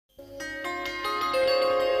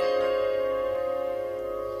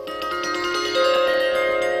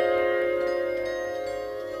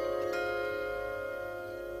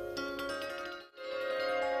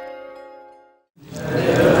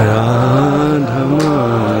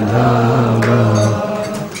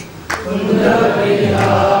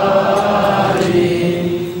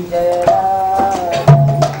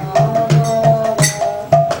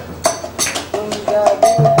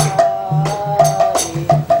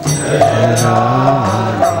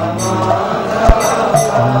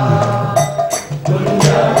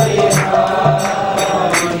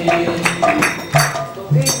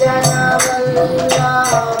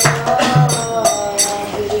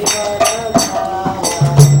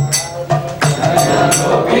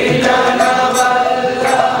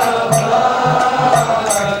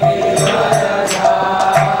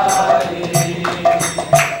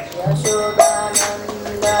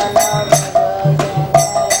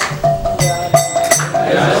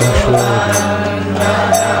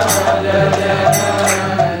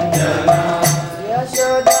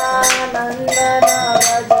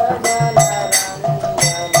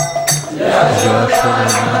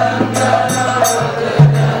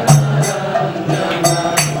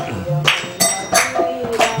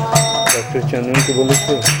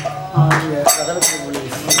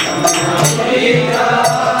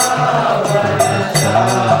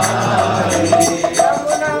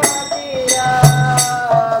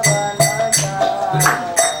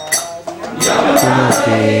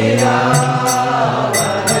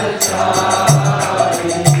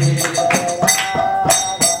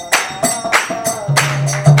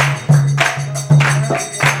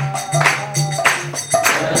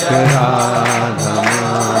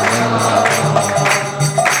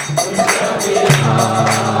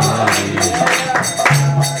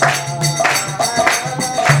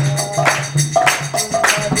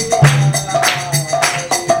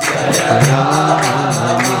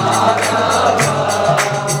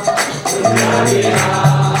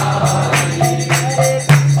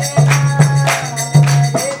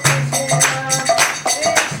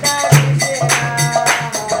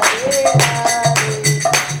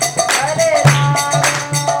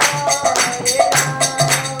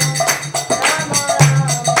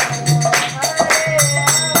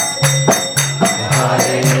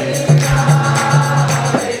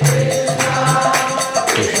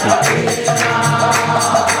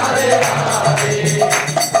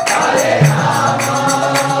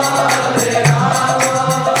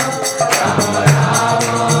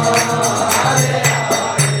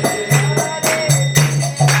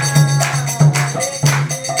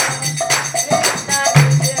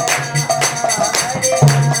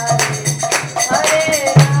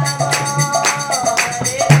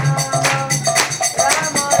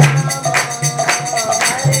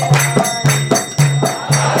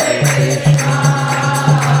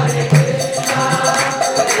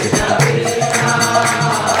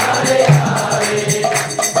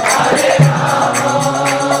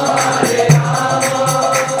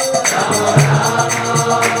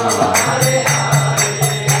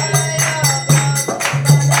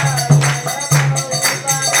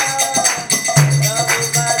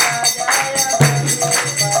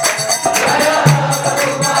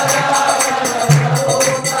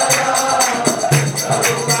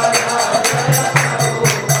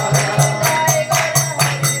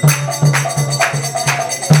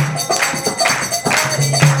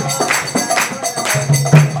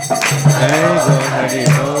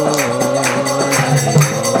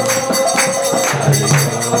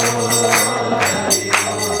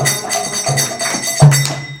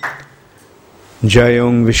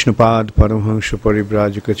Jayong Vishnupad Paramhansha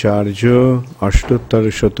Parivrajakacarya Ashtottar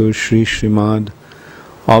Shatu Shri Srimad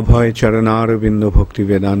Abhay Charanar Bindu Bhakti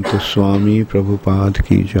Vedanta Swami Prabhupada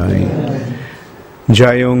Ki Jai.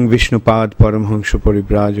 Jayong Vishnupad Paramhansha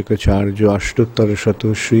Parivrajakacarya Ashtottar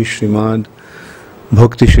Shatu Shri Srimad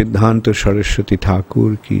Bhakti Siddhanta Saraswati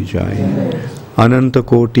Thakur Ki Jai. Ananta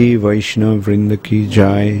Koti Vaishnav Vrinda Ki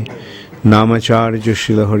Jai. Namacharya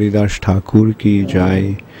Shila Haridas Thakur Ki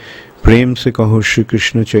Jai. प्रेम से कहो श्री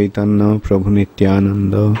कृष्ण चैतन्य प्रभु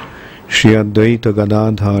नित्यानंद श्री अद्वैत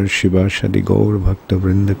गदाधर शिवासदि गौर भक्त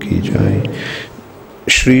वृंद की जाए।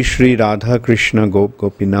 श्री श्री राधा कृष्ण गोप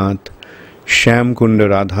गोपीनाथ श्याम कुंड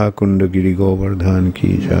राधा कुंड गिरि गोवर्धन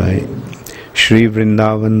की जाए। श्री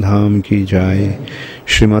वृंदावन धाम की जाए।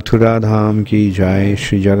 श्री मथुरा धाम की जाए।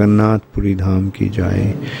 श्री जगन्नाथपुरी धाम की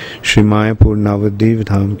जाए। श्री मायापुर नवद्वीप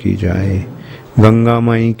धाम की जाए। गंगा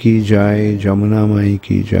माई की जाए। जमुना माई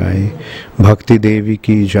की जाए। भक्ति देवी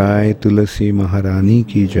की जाए। तुलसी महारानी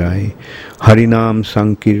की जाए। हरिनाम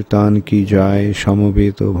संकीर्तन की जाए।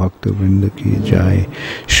 समवेत भक्त वृंद की जाए।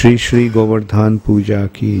 श्री श्री गोवर्धन पूजा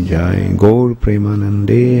की जाए। गौर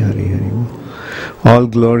प्रेमानंदे Hari Hari. All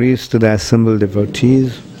glories to the assembled devotees.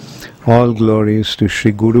 All glories to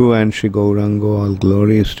Sri Guru and Sri Gauranga. All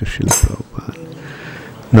glories to Srila Prabhupada.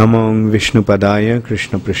 Namong Vishnupadaya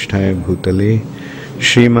Krishna Prishtaya Bhutale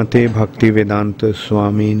Srimate Bhakti Vedanta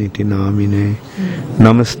Swami Niti Namine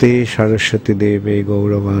Namaste Saraswati Deve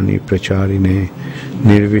Gauravani Pracharine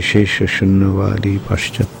Nirvishesha Shunnavadi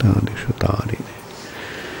Paschatadi Sutarine.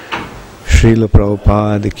 Srila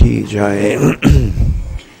Prabhupada Ki Jai.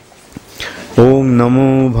 Om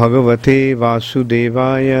Namo Bhagavate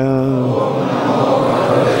Vasudevaya.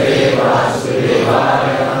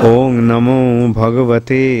 Om Namo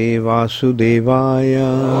Bhagavate Vasudevaya.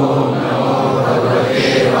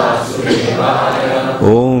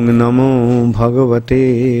 Om Namo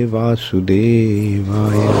Bhagavate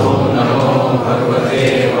Vasudevaya.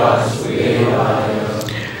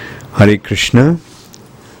 Hare Krishna.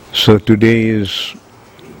 So today is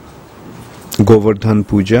Govardhan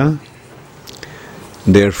Puja.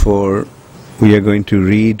 Therefore, we are going to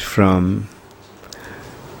read from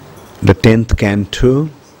the 10th canto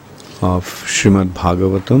of Srimad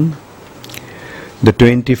Bhagavatam, the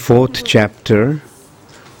 24th chapter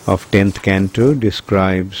of 10th canto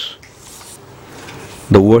describes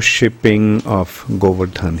the worshipping of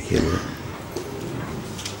Govardhan Hill.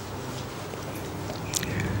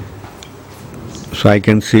 So I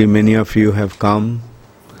can see many of you have come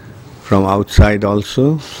from outside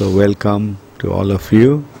also, so welcome to all of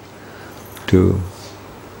you to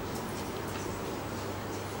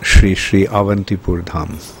Sri Sri Avantipur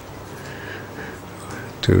Dham,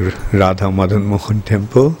 to Radha Madan Mohan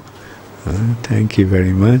Temple. Thank you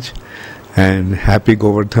very much, and happy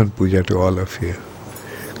Govardhan Puja to all of you.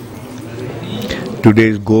 Today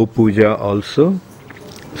is Go Puja also,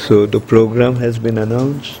 so the program has been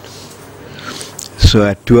announced. So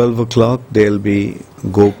at 12 o'clock there will be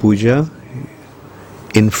Go Puja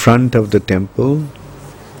in front of the temple,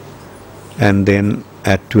 and then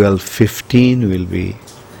at 12:15 will be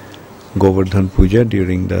Govardhan Puja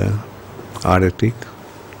during the Aratik.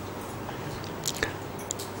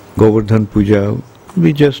 Govardhan Puja,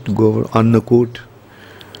 we just go Annakut,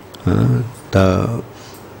 the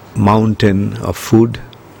mountain of food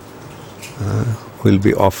will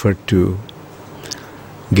be offered to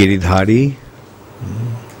Giridhari,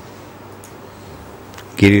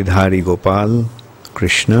 Giridhari Gopal,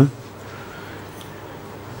 Krishna.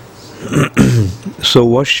 So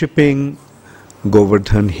worshipping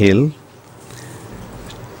Govardhan Hill,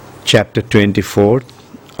 chapter 24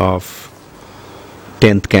 of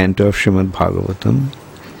 10th canto of Srimad Bhagavatam.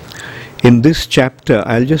 In this chapter,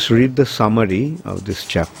 I'll just read the summary of this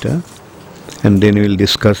chapter and then we'll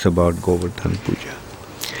discuss about Govardhan Puja.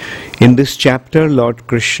 In this chapter, Lord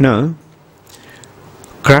Krishna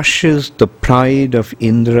crushes the pride of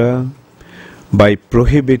Indra by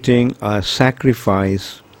prohibiting a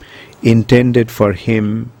sacrifice intended for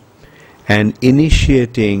him and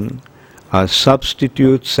initiating a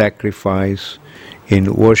substitute sacrifice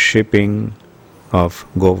in worshipping of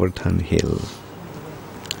Govardhan Hill.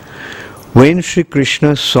 When Sri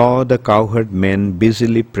Krishna saw the cowherd men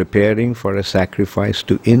busily preparing for a sacrifice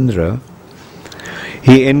to Indra,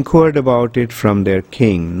 he inquired about it from their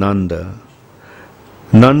king, Nanda.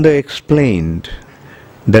 Nanda explained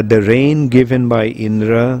that the rain given by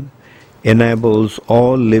Indra enables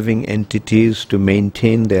all living entities to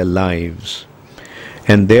maintain their lives,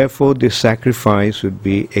 and therefore this sacrifice would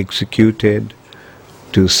be executed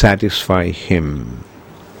to satisfy him.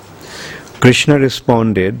 Krishna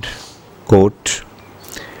responded, quote,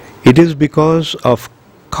 "It is because of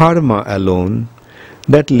karma alone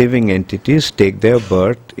that living entities take their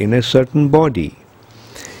birth in a certain body,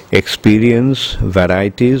 experience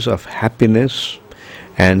varieties of happiness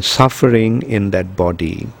and suffering in that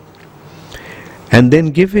body, and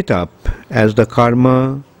then give it up as the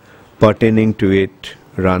karma pertaining to it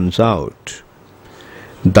runs out.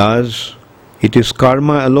 Thus, it is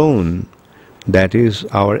karma alone that is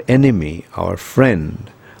our enemy, our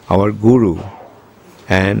friend, our guru,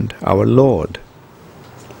 and our Lord.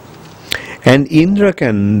 And Indra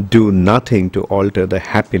can do nothing to alter the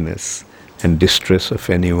happiness and distress of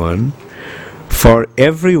anyone, for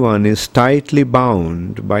everyone is tightly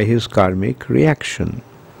bound by his karmic reaction.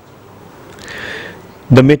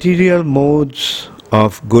 The material modes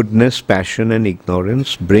of goodness, passion, and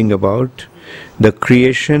ignorance bring about the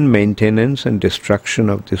creation, maintenance, and destruction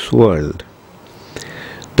of this world.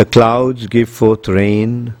 The clouds give forth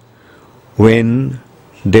rain when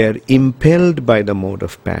they are impelled by the mode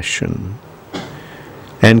of passion,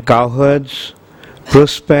 and cowherds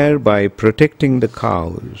prosper by protecting the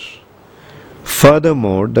cows.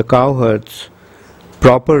 Furthermore, the cowherds'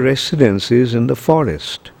 proper residence is in the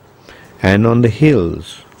forest and on the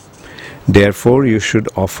hills. Therefore, you should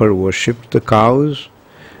offer worship to the cows,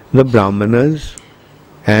 the Brahmanas,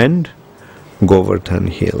 and Govardhan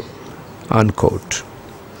Hill." Unquote.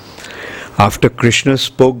 After Krishna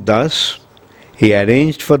spoke thus, he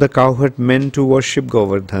arranged for the cowherd men to worship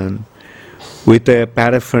Govardhan with a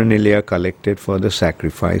paraphernalia collected for the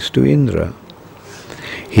sacrifice to Indra.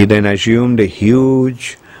 He then assumed a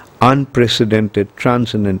huge, unprecedented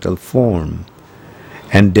transcendental form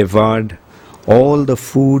and devoured all the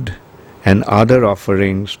food and other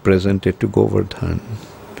offerings presented to Govardhan.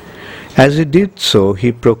 As he did so,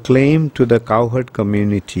 he proclaimed to the cowherd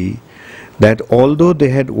community that although they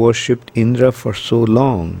had worshipped Indra for so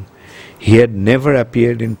long, he had never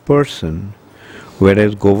appeared in person,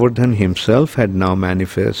 whereas Govardhan himself had now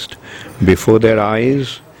manifest before their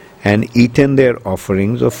eyes and eaten their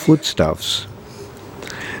offerings of foodstuffs.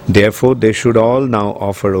 Therefore, they should all now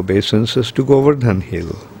offer obeisances to Govardhan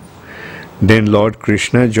hill. Then Lord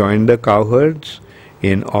Krishna joined the cowherds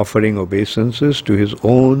in offering obeisances to his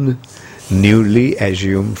own newly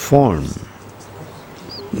assumed form.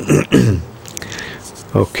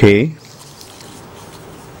 Okay.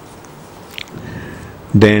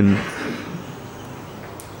 Then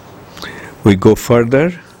we go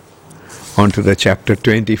further onto the chapter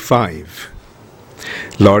 25.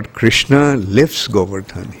 Lord Krishna lifts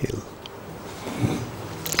Govardhan hill.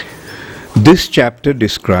 This chapter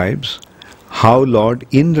describes how Lord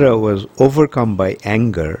Indra was overcome by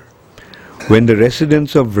anger when the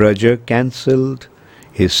residents of Vraja cancelled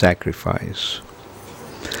his sacrifice.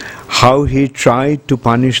 How he tried to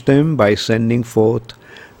punish them by sending forth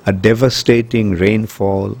a devastating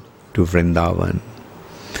rainfall to Vrindavan,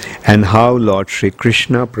 and how Lord Sri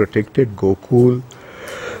Krishna protected Gokul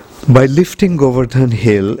by lifting Govardhan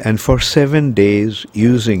hill and for 7 days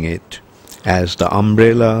using it as the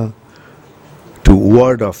umbrella to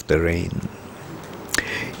ward off the rain.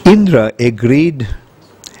 Indra agreed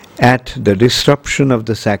at the disruption of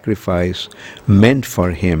the sacrifice meant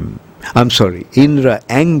for him. Indra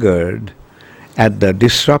angered at the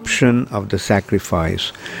disruption of the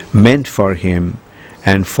sacrifice meant for him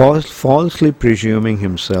and falsely presuming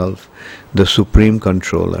himself the supreme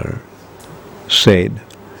controller, said,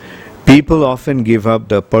 "People often give up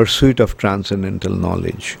the pursuit of transcendental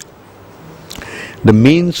knowledge, the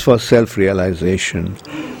means for self-realization,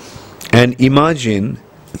 and imagine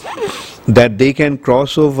that they can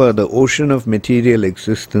cross over the ocean of material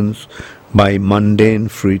existence by mundane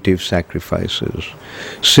fruitive sacrifices.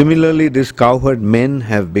 Similarly, these cowherd men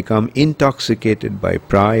have become intoxicated by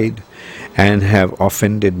pride and have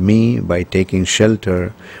offended me by taking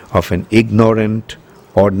shelter of an ignorant,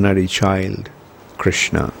 ordinary child,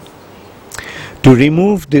 Krishna." To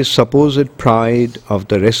remove this supposed pride of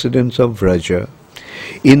the residents of Vraja,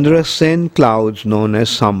 Indra sent clouds known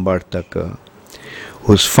as Samvartaka,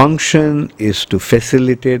 whose function is to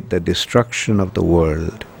facilitate the destruction of the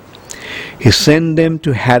world. He sent them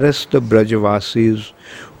to harass the Brajavasis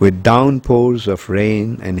with downpours of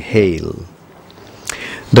rain and hail.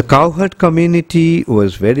 The cowherd community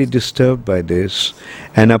was very disturbed by this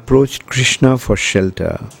and approached Krishna for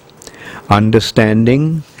shelter.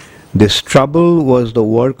 Understanding this trouble was the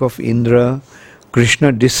work of Indra,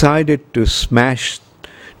 Krishna decided to smash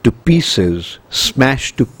to pieces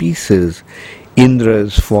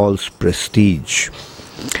Indra's false prestige.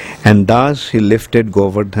 And thus he lifted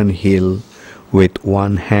Govardhan hill with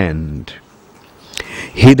one hand.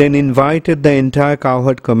 He then invited the entire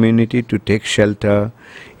cowherd community to take shelter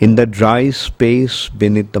in the dry space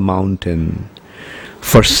beneath the mountain.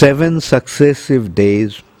 For 7 successive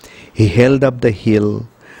days he held up the hill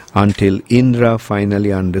until Indra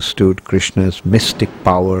finally understood Krishna's mystic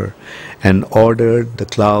power and ordered the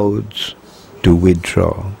clouds to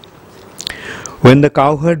withdraw. When the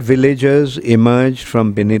cowherd villagers emerged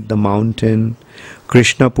from beneath the mountain,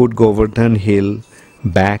 Krishna put Govardhan hill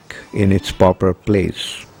back in its proper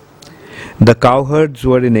place. The cowherds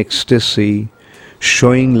were in ecstasy,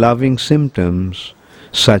 showing loving symptoms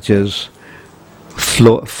such as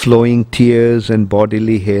flowing tears and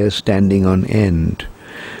bodily hair standing on end.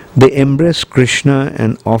 They embraced Krishna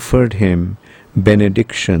and offered him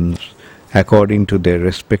benedictions according to their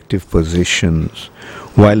respective positions,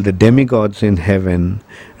 while the demigods in heaven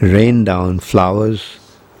rained down flowers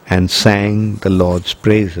and sang the Lord's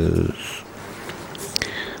praises.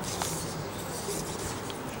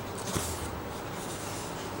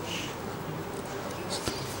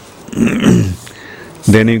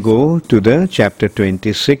 Then you go to the chapter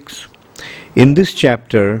 26. In this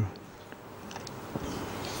chapter,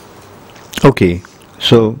 okay,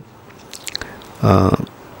 so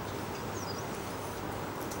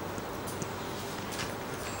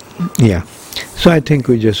so I think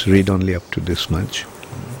we just read only up to this much.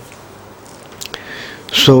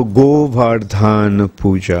 So Govardhan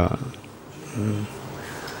Puja,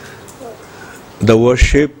 the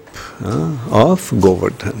worship of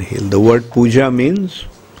Govardhan hill. The word puja means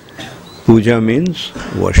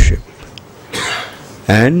worship.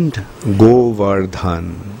 And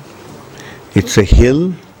Govardhan, it's a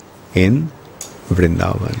hill in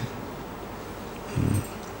Vrindavan.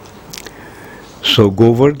 So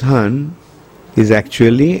Govardhan is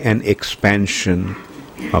actually an expansion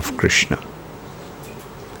of Krishna.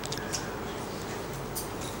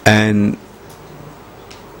 And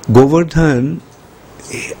Govardhan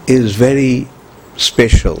is very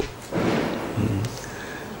special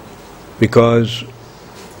because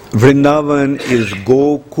Vrindavan is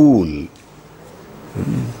Gokul,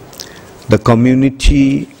 the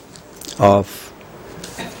community of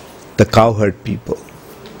the cowherd people.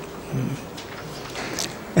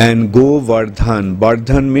 And Govardhan,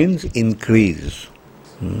 Vardhan means increase,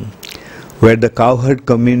 where the cowherd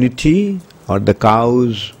community or the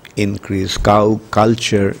cows increase, cow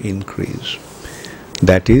culture increase.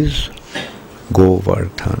 That is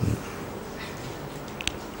Govardhan.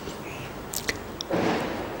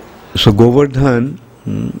 So Govardhan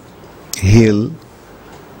hill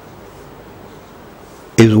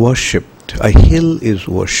is worshipped. A hill is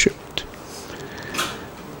worshipped.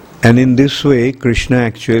 And in this way, Krishna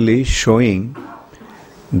actually showing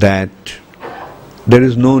that there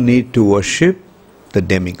is no need to worship the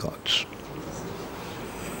demigods.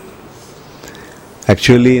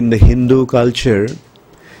 Actually, in the Hindu culture,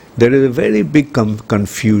 there is a very big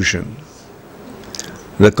confusion.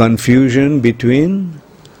 The confusion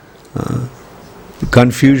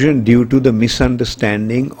due to the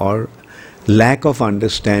misunderstanding or lack of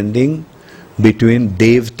understanding between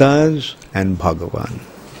Devtas and Bhagavan.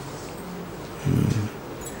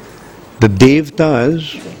 The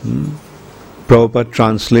Devtas, Prabhupada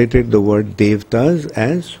translated the word Devtas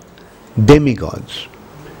as demigods.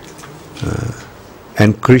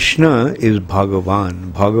 And Krishna is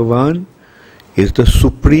Bhagavan. Bhagavan is the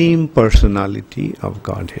supreme personality of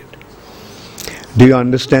Godhead. Do you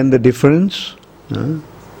understand the difference?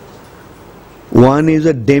 One is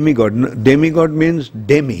a demigod. Demigod means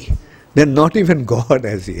demi. They are not even God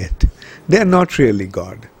as yet. They are not really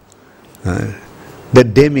God. The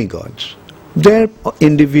demigods. They are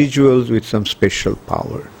individuals with some special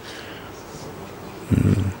power.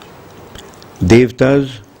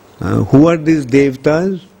 Devtas. Who are these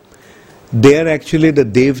Devtas? They are actually the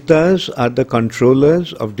Devtas are the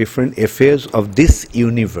controllers of different affairs of this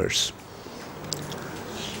universe.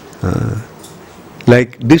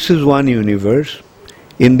 Like this is one universe.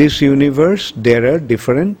 In this universe there are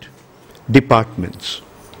different departments.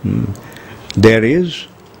 There is,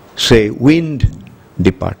 say, wind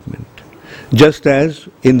department. Just as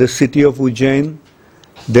in the city of Ujjain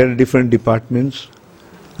there are different departments.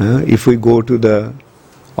 If we go to the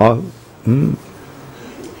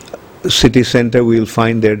city center, we will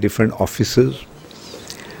find there are different offices,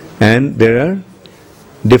 and there are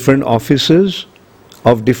different offices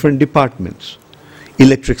of different departments.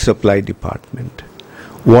 Electric supply department,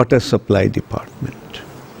 water supply department,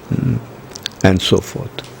 and so forth.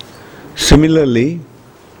 Similarly,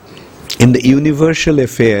 in the universal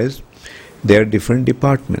affairs, there are different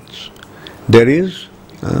departments. There is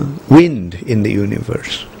wind in the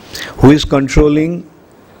universe. Who is controlling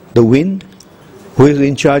the wind? Who is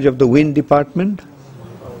in charge of the wind department?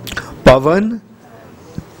 Pavan?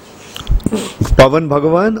 Pavan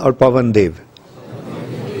Bhagavan or Pavan Dev?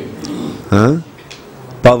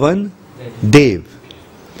 Pavan Dev.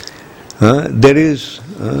 There is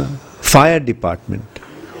fire department.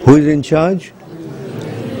 Who is in charge?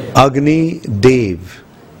 Agni Dev.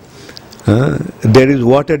 There is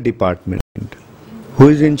water department. Who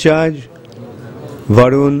is in charge?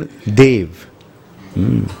 Varun Dev.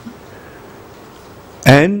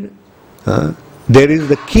 And there is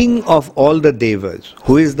the king of all the devas.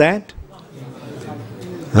 Who is that?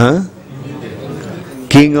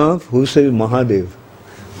 King of, who says Mahadev?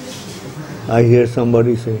 I hear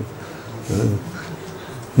somebody say.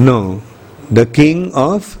 No. The king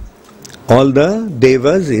of all the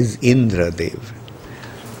devas is Indra Dev.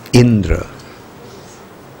 Indra.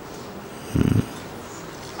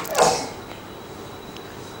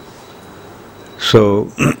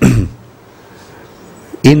 So,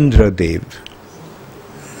 Indra Dev.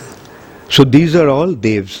 So these are all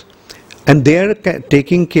Devs. And they are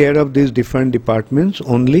taking care of these different departments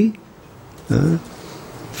only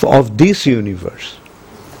of this universe.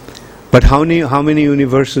 But how many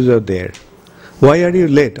universes are there? Why are you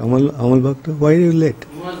late, Amal Bhakta? Why are you late?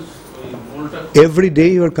 Every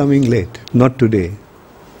day you are coming late, not today.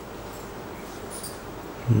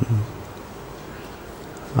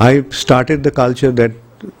 I started the culture that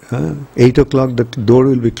 8 o'clock the door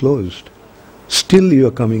will be closed. Still you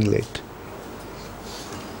are coming late.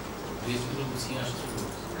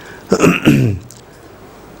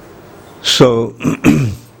 So,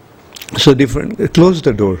 so different. Close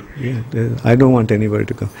the door. Yeah, I don't want anybody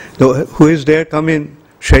to come. So, who is there? Come in.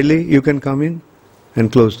 Shaili, you can come in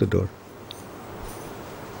and close the door.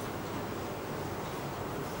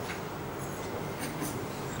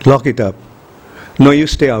 Lock it up. No, you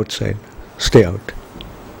stay outside. Stay out.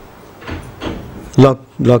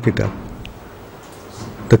 Lock it up.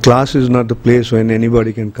 The class is not the place when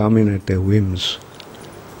anybody can come in at their whims.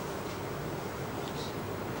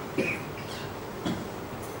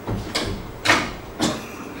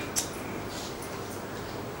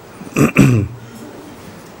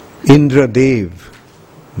 Indra Dev.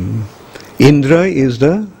 Indra is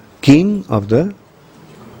the king of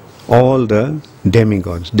all the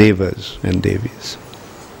demigods, devas and devis.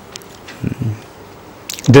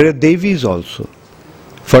 There are devis also.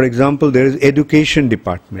 For example, there is education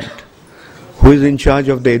department. Who is in charge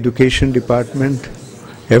of the education department?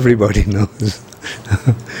 Everybody knows.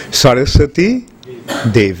 Saraswati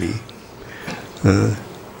Devi.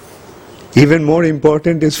 Even more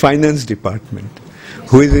important is finance department.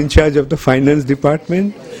 Who is in charge of the finance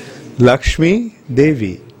department? Lakshmi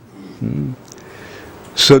Devi.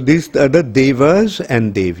 So these are the devas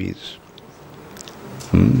and devis.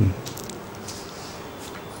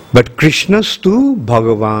 But Krishnastu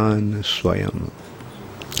Bhagavan Swayam.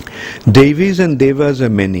 Devis and devas are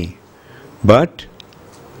many, but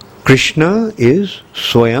Krishna is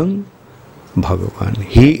Swayam Bhagavan.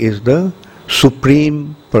 He is the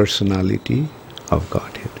supreme personality of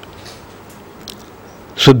Godhead.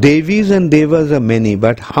 So Devis and devas are many,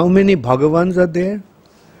 but how many Bhagavans are there?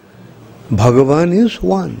 Bhagavan is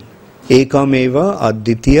one. Ekam eva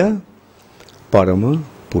aditya parama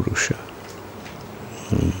purusha.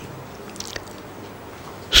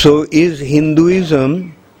 So is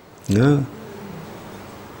Hinduism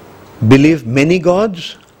believe many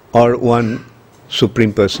gods or one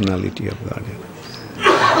supreme personality of Godhead?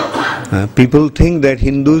 People think that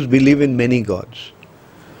Hindus believe in many gods.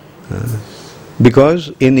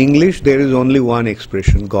 Because in English there is only one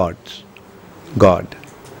expression, gods, God.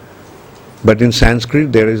 But in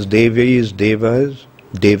Sanskrit there is Devis, Devas,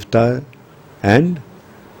 Devta and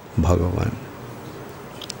Bhagavan.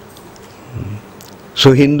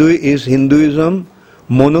 So is Hinduism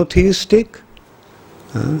monotheistic?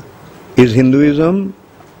 Is Hinduism,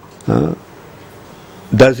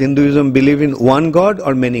 does Hinduism believe in one God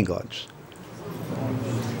or many gods?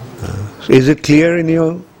 So is it clear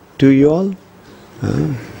to you all?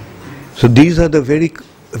 So these are the very,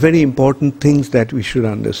 very important things that we should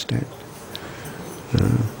understand.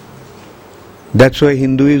 That's why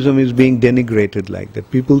Hinduism is being denigrated like that.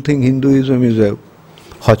 People think Hinduism is a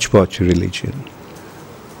hodgepodge religion.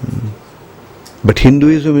 But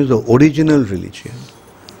Hinduism is the original religion,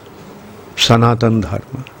 Sanatan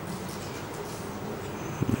Dharma.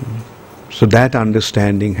 So that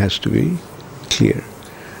understanding has to be clear.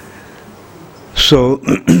 So,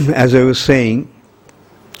 as I was saying,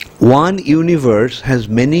 one universe has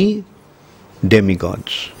many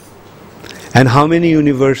demigods. And how many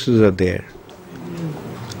universes are there?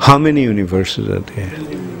 How many universes are there?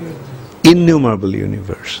 Innumerable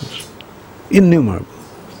universes. Innumerable.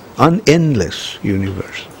 Endless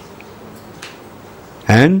universes.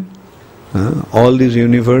 And all these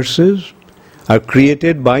universes are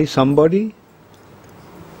created by somebody,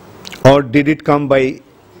 or did it come by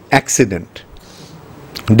accident?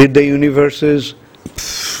 Did the universes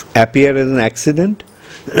appear as an accident?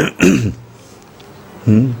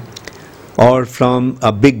 Or from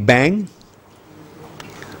a big bang?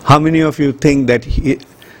 How many of you think that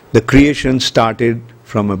the creation started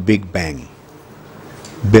from a big bang?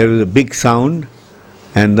 There was a big sound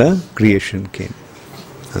and the creation came.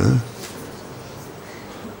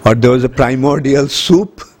 Or there was a primordial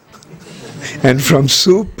soup and from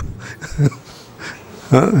soup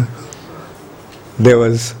there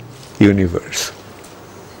was universe.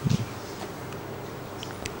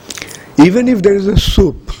 Even if there is a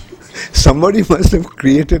soup, somebody must have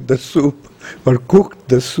created the soup or cooked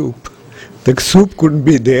the soup. The soup couldn't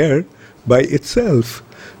be there by itself.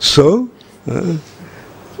 So,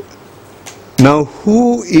 now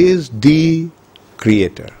who is the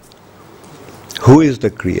creator? Who is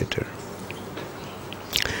the creator?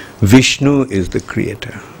 Vishnu is the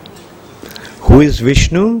creator. Who is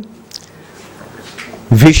Vishnu?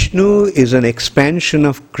 Vishnu is an expansion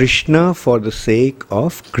of Krishna for the sake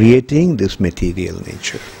of creating this material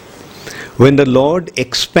nature. When the Lord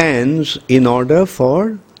expands in order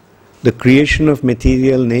for the creation of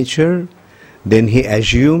material nature, then he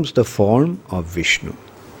assumes the form of Vishnu.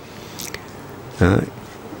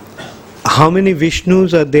 How many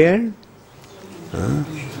Vishnus are there?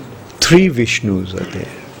 3 Vishnus are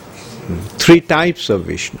there. 3 types of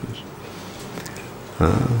Vishnus.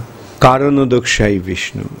 Karanodakshai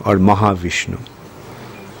Vishnu or Mahavishnu.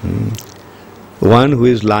 One who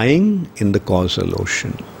is lying in the causal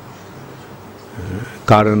ocean.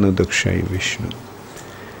 Karanodakshai Vishnu.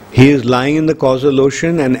 He is lying in the causal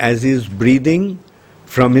ocean, and as he is breathing,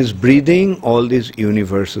 from his breathing all these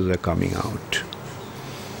universes are coming out.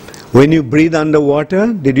 When you breathe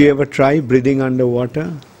underwater, did you ever try breathing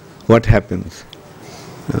underwater? What happens?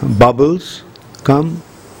 Bubbles come.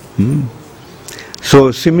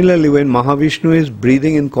 So similarly, when Mahavishnu is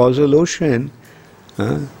breathing in causal ocean,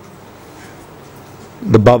 the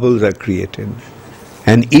bubbles are created,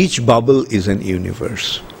 and each bubble is an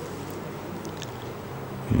universe.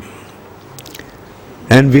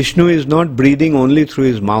 And Vishnu is not breathing only through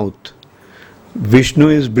his mouth. Vishnu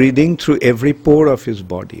is breathing through every pore of his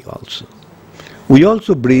body also. We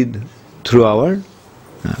also breathe through our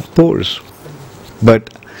pores, but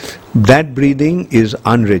that breathing is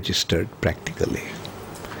unregistered practically.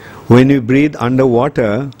 When we breathe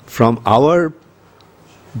underwater, from our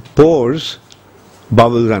pores,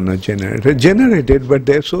 bubbles are not generated, but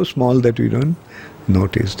they're so small that we don't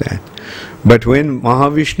notice that. But when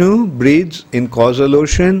Mahavishnu breathes in causal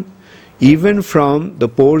ocean, even from the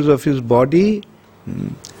pores of his body,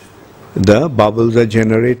 the bubbles are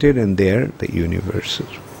generated, and they are the universes.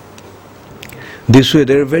 This way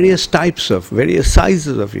there are various types of, various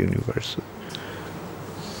sizes of universes.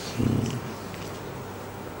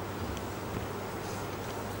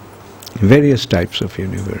 Various types of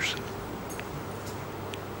universes.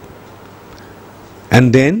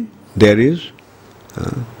 And then there is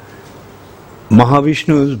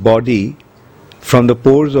Mahavishnu's body. From the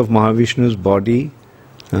pores of Mahavishnu's body,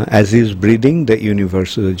 as he is breathing, the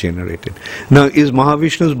universes are generated. Now, is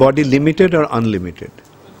Mahavishnu's body limited or unlimited?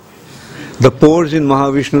 The pores in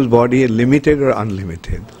Mahavishnu's body are limited or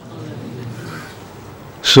unlimited?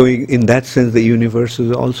 So in that sense, the universe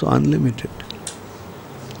is also unlimited.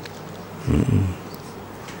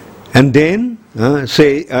 And then,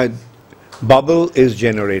 say, a bubble is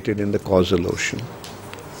generated in the causal ocean.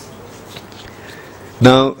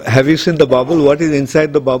 Now, have you seen the bubble? What is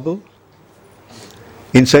inside the bubble?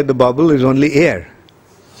 Inside the bubble is only air.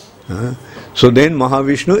 So then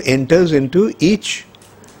Mahavishnu enters into each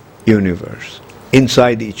universe,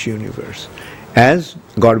 inside each universe, as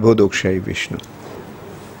Garbhodakshai Vishnu.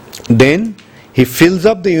 Then he fills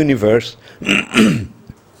up the universe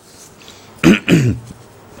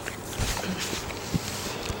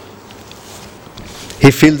he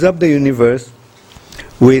fills up the universe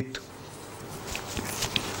with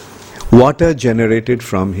water generated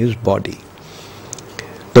from his body.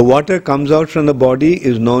 The water comes out from the body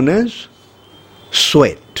is known as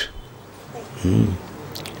sweat.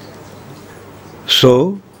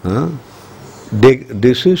 So,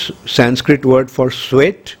 this is Sanskrit word for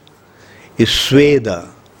sweat is Sweda.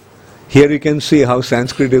 Here you can see how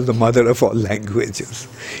Sanskrit is the mother of all languages.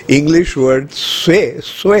 English word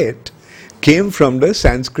sweat came from the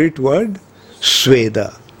Sanskrit word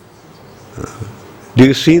Sweda. Do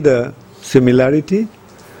you see the similarity?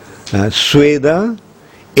 Sweda,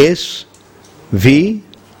 S-V-E-D-A.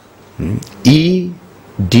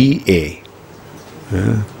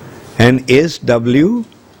 And S-W,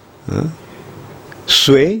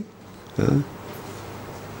 sway.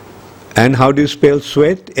 And how do you spell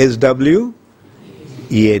sweat? S-W-E-A-T.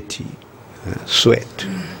 Sweat.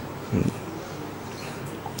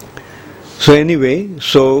 So anyway,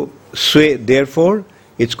 sway, therefore,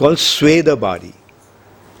 it's called Sweda body.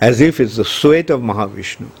 As if it's the sweat of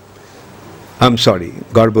Mahavishnu.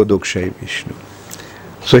 Garbhodakshai Vishnu.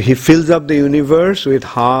 So he fills up the universe with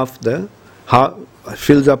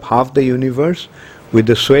fills up half the universe with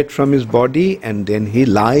the sweat from his body, and then he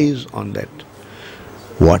lies on that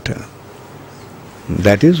water.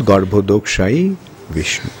 That is Garbhodakshai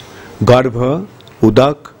Vishnu. Garbha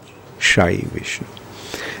Udak Shai Vishnu.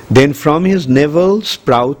 Then from his navel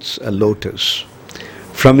sprouts a lotus.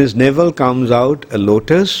 From his navel comes out a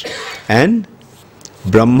lotus, and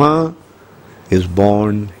Brahma is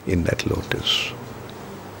born in that lotus.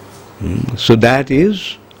 So that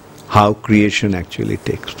is how creation actually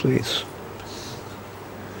takes place.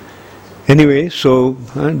 Anyway, so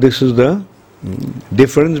this is the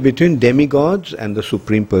difference between demigods and the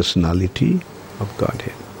Supreme Personality of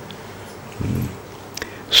Godhead.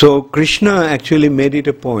 So Krishna actually made it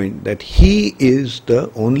a point that he is the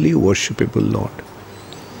only worshipable Lord.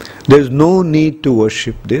 There is no need to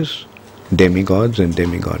worship these demigods and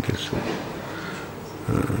demigoddesses.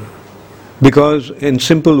 Because in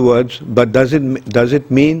simple words, but does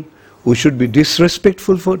it mean we should be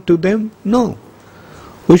disrespectful to them? No.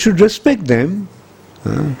 We should respect them,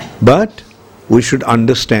 but we should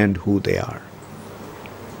understand who they are.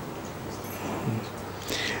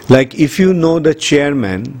 Like if you know the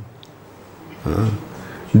chairman,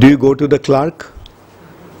 do you go to the clerk?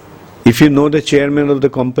 If you know the chairman of the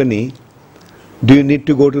company, do you need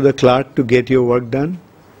to go to the clerk to get your work done?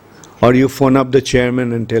 Or you phone up the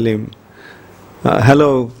chairman and tell him,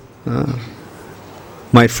 hello,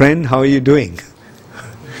 my friend, how are you doing?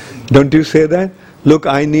 Don't you say that? Look,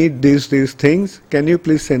 I need these things, can you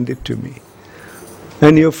please send it to me?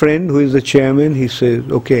 And your friend who is the chairman, he says,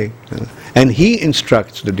 okay. And he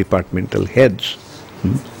instructs the departmental heads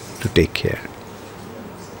to take care.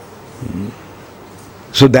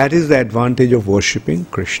 So that is the advantage of worshipping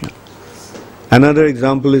Krishna. Another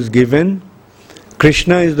example is given.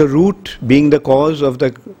 Krishna is the root, being the cause of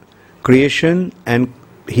the creation, and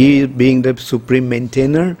he being the supreme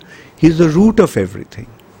maintainer. He is the root of everything.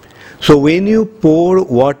 So when you pour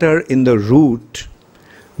water in the root,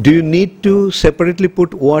 do you need to separately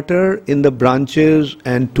put water in the branches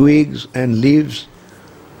and twigs and leaves?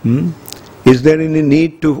 Is there any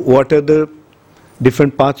need to water the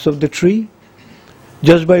different parts of the tree?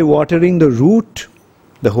 Just by watering the root,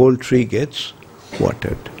 the whole tree gets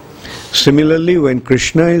watered. Similarly, when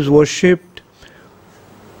Krishna is worshipped,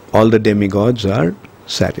 all the demigods are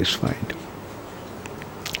satisfied.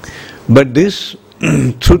 But this,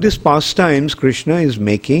 through these pastimes, Krishna is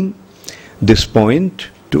making this point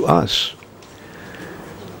to us.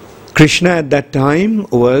 Krishna at that time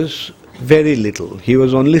was very little. He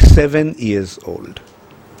was only 7 years old.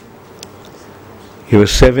 He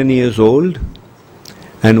was 7 years old,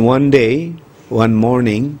 and one day, one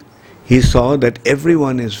morning, he saw that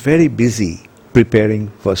everyone is very busy preparing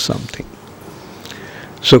for something.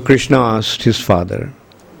 So Krishna asked his father,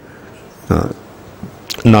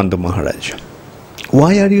 Nanda Maharaj,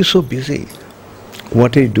 why are you so busy?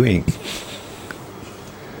 What are you doing?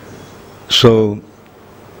 So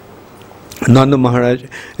Nanda Maharaj,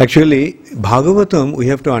 actually Bhagavatam, we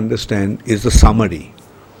have to understand, is the summary.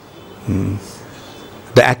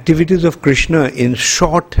 The activities of Krishna in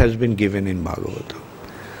short has been given in Bhagavatam.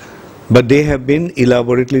 But they have been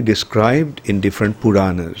elaborately described in different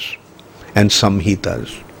Puranas and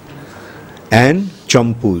Samhitas and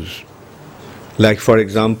Champus. Like for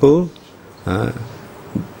example,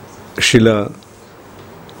 Srila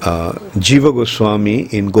Jiva Goswami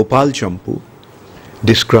in Gopal Champu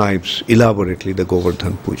describes elaborately the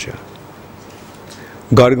Govardhan Puja.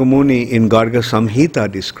 Garga Muni in Garga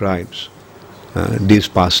Samhita describes these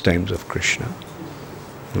pastimes of Krishna.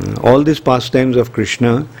 All these pastimes of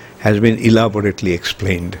Krishna has been elaborately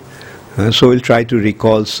explained. So we'll try to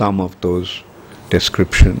recall some of those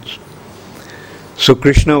descriptions. So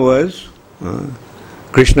Krishna was,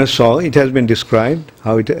 Krishna saw, it has been described,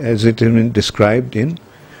 as it has been described in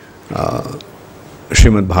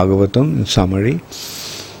Srimad Bhagavatam in summary.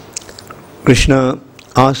 Krishna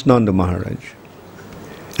asked Nanda Maharaj.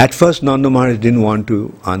 At first Nanda Maharaj didn't want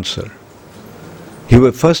to answer.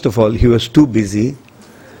 First of all, he was too busy,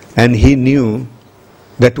 and he knew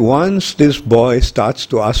that once this boy starts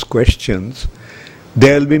to ask questions,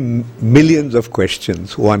 there will be millions of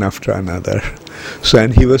questions, one after another. So,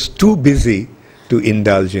 and he was too busy to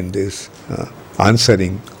indulge in this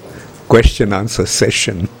answering, question-answer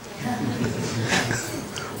session.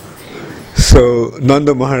 So,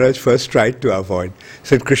 Nanda Maharaj first tried to avoid.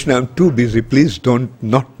 Said, Krishna, I'm too busy, please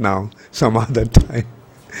not now, some other time.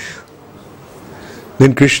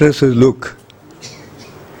 Then Krishna says, look,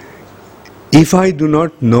 if I do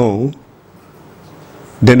not know,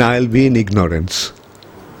 then I'll be in ignorance.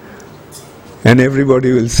 And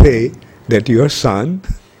everybody will say that your son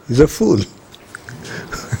is a fool.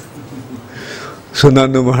 So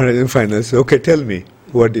Nanda Maharaj finally said, okay, tell me,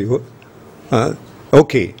 what do you...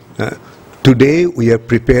 today we are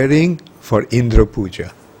preparing for Indra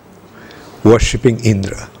Puja, worshipping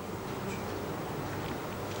Indra.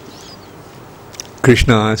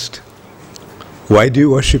 Krishna asked, why do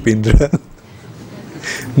you worship Indra?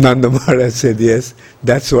 Nanda Maharaj said, yes,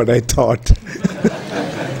 that's what I thought.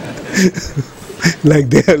 Like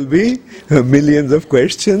there will be millions of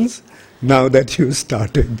questions now that you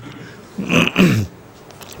started.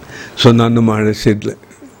 So Nanda Maharaj said,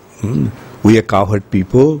 we are cowherd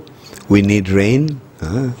people, we need rain.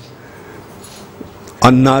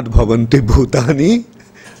 Annad bhavanti bhutani,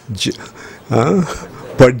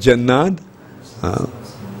 parjannad,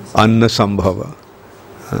 anna sambhava.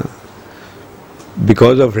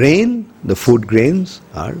 Because of rain, the food grains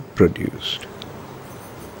are produced.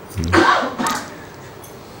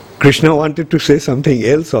 Krishna wanted to say something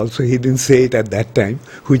else also. He didn't say it at that time,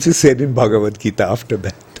 which is said in Bhagavad Gita after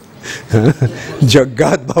that.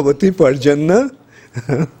 Jaggat bhavati parjanna.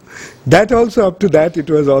 That also, up to that,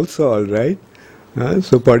 it was also all right.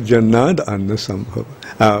 So parjannad anna sambhava.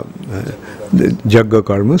 Jagga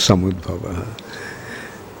karma samudbhava.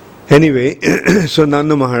 Anyway, so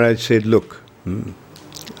Nanda Maharaj said, look,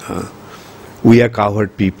 we are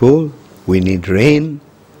cowherd people, we need rain,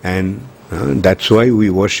 and that's why we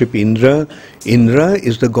worship Indra. Indra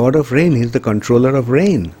is the god of rain, he is the controller of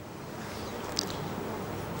rain.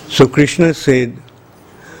 So Krishna said,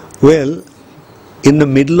 well, in the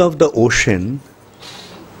middle of the ocean,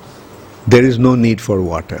 there is no need for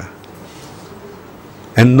water.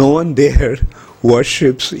 And no one there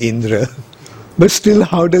worships Indra. But still,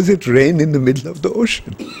 how does it rain in the middle of the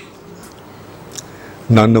ocean?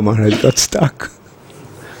 Nanda Maharaj got stuck.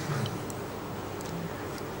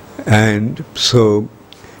 And so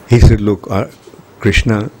he said, look,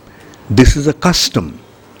 Krishna, this is a custom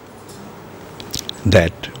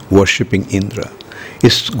that worshipping Indra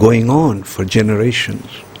is going on for generations.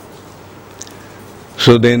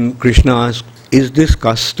 So then Krishna asked, is this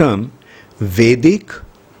custom Vedic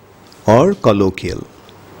or colloquial?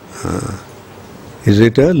 Is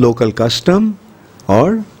it a local custom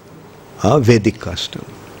or a Vedic custom?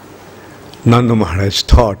 Nanda Maharaj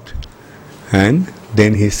thought, and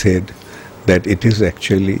then he said that it is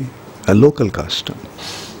actually a local custom.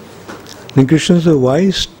 Then Krishna said,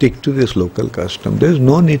 why stick to this local custom? There is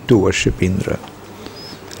no need to worship Indra.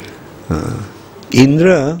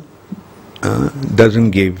 Indra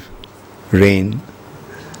doesn't give rain.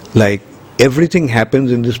 Like everything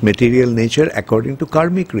happens in this material nature according to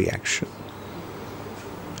karmic reaction.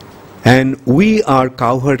 And we are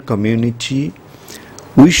cowherd community,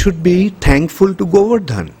 we should be thankful to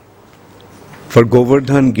Govardhan. For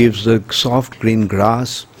Govardhan gives the soft green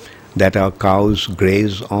grass that our cows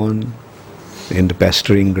graze on in the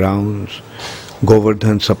pasturing grounds.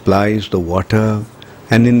 Govardhan supplies the water,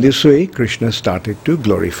 and in this way Krishna started to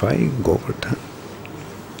glorify Govardhan.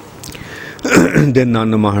 Then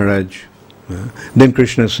Nanda Maharaj, then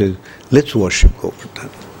Krishna says, let's worship Govardhan.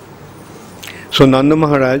 So Nanda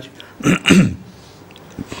Maharaj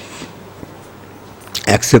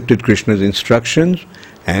accepted Krishna's instructions,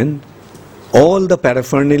 and all the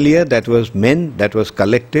paraphernalia that was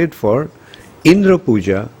collected for Indra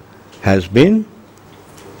Puja has been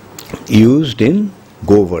used in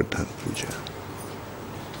Govardhan Puja.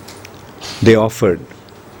 They offered.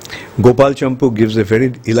 Gopal Champu gives a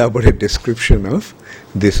very elaborate description of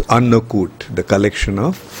this Annakut, the collection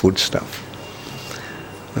of foodstuff.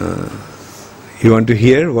 You want to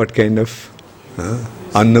hear what kind of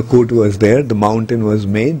Annakut was there? The mountain was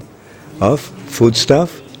made of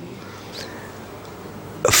foodstuff.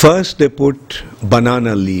 First they put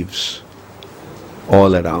banana leaves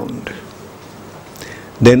all around.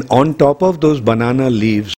 Then on top of those banana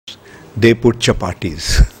leaves, they put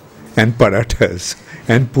chapatis and parathas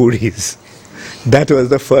and puris. That was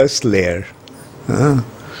the first layer.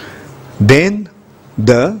 Then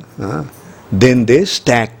they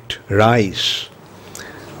stacked rice,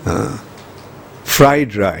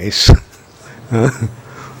 fried rice,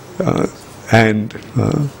 and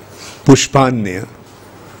pushpanya,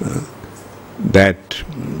 that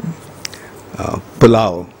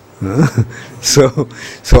pulao. So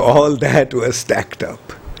all that was stacked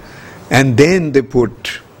up. And then they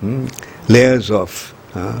put layers of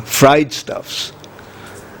fried stuffs.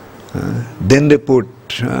 Then they put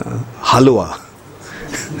halwa,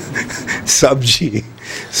 sabji.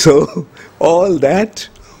 So all that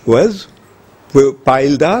was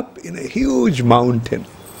piled up in a huge mountain.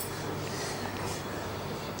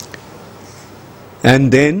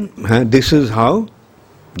 And then this is how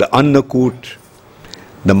the Annakut,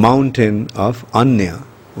 the mountain of Anya,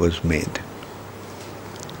 was made.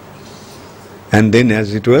 And then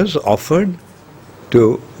as it was offered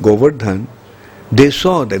to Govardhan, they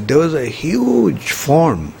saw that there was a huge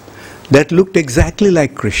form that looked exactly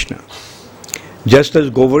like Krishna. Just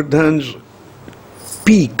as Govardhan's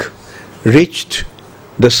peak reached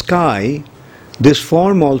the sky, this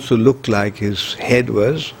form also looked like his head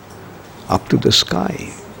was up to the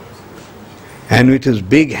sky. And with his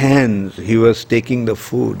big hands, he was taking the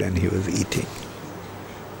food and he was eating.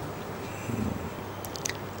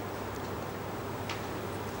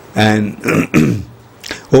 And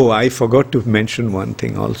oh, I forgot to mention one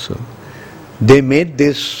thing also. They made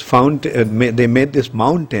this fountain. They made this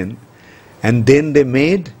mountain, and then they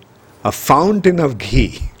made a fountain of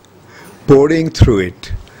ghee pouring through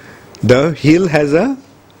it. The hill has a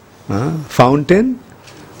fountain.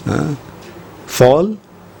 Fall.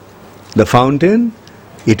 The fountain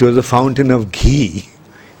It was a fountain of ghee.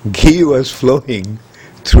 Ghee was flowing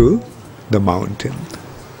through the mountain.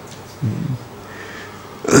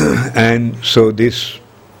 And so this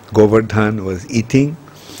Govardhan was eating,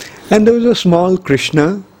 and there was a small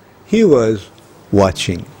Krishna. He was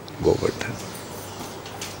watching Govardhan.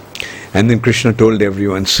 And then Krishna told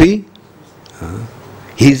everyone, see,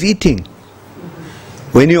 he's eating.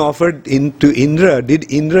 When you offered to Indra,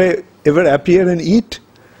 did Indra ever appear and eat?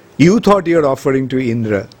 You thought you were offering to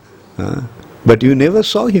Indra, but you never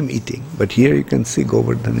saw him eating. But here you can see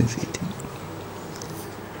Govardhan is eating.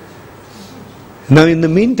 Now in the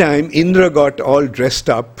meantime, Indra got all dressed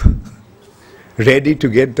up, ready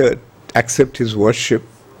to accept his worship,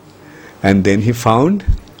 and then he found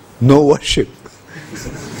no worship.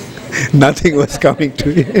 Nothing was coming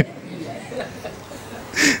to him.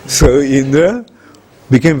 So Indra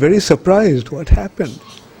became very surprised what happened.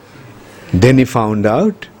 Then he found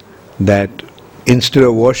out that instead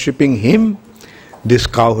of worshipping him, these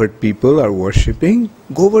cowherd people are worshipping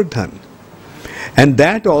Govardhan. And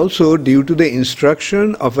that also due to the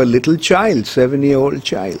instruction of a little child, 7-year-old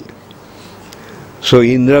child. So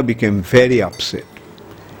Indra became very upset.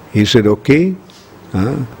 He said, okay,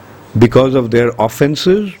 because of their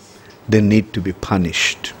offenses, they need to be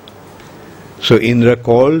punished. So Indra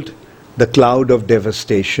called the cloud of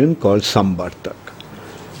devastation called Sambartak.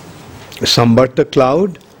 The Sambartak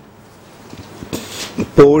cloud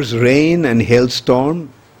pours rain and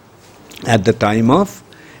hailstorm at the time of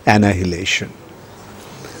annihilation.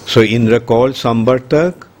 So Indra called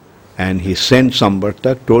Sambartak, and he sent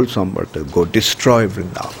Sambartak, told Sambartak, go destroy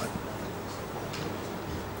Vrindavan.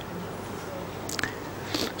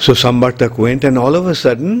 So Sambartak went, and all of a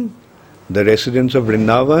sudden, the residents of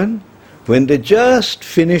Vrindavan, when they just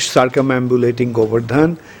finished circumambulating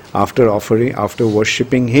Govardhan, after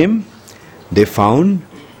worshipping him, they found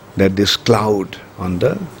that this cloud on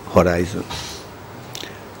the horizon,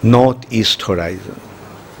 northeast horizon.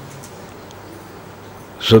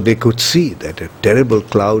 So they could see that a terrible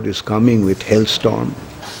cloud is coming with hailstorm.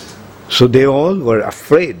 So they all were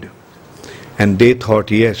afraid. And they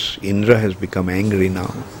thought, yes, Indra has become angry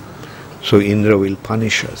now. So Indra will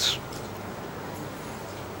punish us.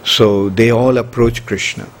 So they all approached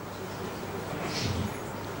Krishna.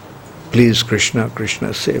 Please Krishna,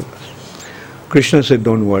 Krishna save us. Krishna said,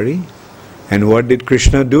 don't worry. And what did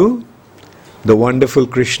Krishna do? The wonderful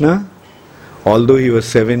Krishna, although he was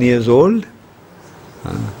 7 years old,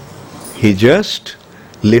 he just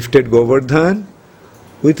lifted Govardhan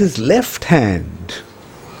with his left hand.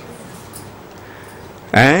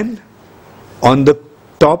 And on the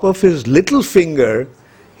top of his little finger,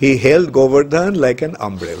 he held Govardhan like an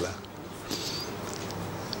umbrella.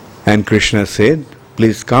 And Krishna said,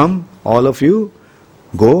 please come, all of you,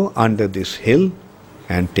 go under this hill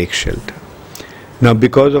and take shelter. Now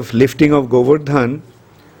because of lifting of Govardhan,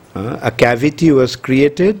 a cavity was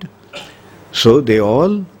created, so they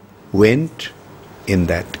all went in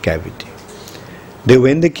that cavity.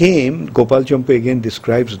 When they came, Gopal Champu again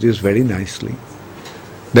describes this very nicely,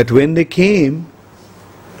 that when they came,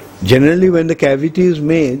 generally when the cavity is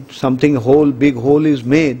made, big hole is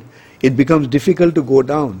made, it becomes difficult to go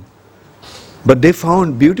down. But they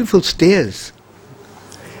found beautiful stairs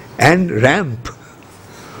and ramp.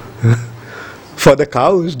 For the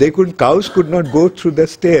cows, cows could not go through the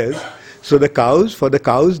stairs, so for the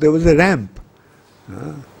cows there was a ramp.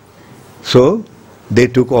 So they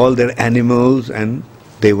took all their animals and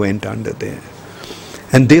they went under there.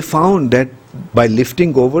 And they found that by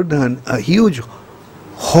lifting Govardhan, a huge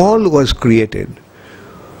hall was created,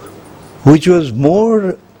 which was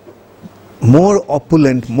more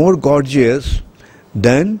opulent, more gorgeous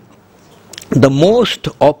than the most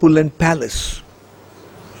opulent palace.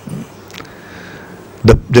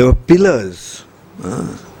 There were pillars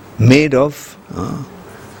made of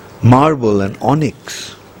marble and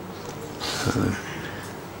onyx.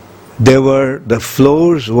 The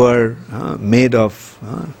floors were made of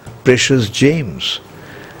precious gems,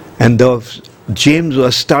 and the gems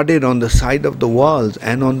were studded on the side of the walls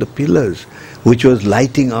and on the pillars, which was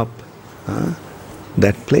lighting up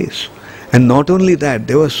that place. And not only that,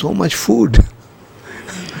 there was so much food.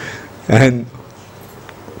 And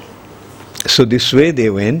so this way they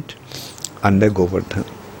went under Govardhan.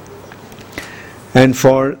 And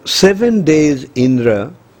for 7 days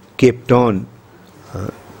Indra kept on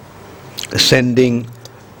sending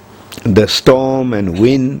the storm and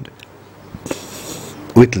wind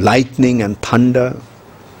with lightning and thunder.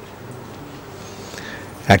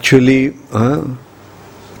 Actually,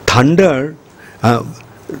 thunder,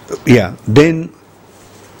 then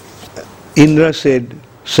Indra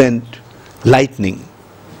sent lightning,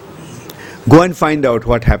 Go and find out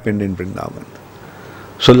what happened in Vrindavan.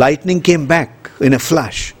 So lightning came back in a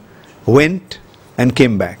flash, went and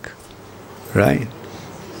came back, right?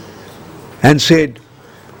 And said,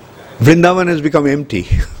 Vrindavan has become empty.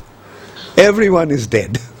 Everyone is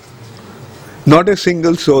dead. Not a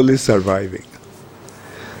single soul is surviving.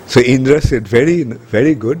 So Indra said, very,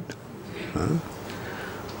 very good.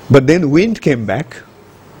 But then wind came back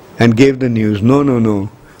and gave the news, no.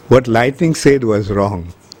 What lightning said was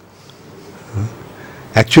wrong.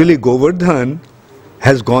 Actually, Govardhan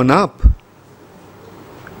has gone up.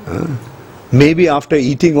 Maybe after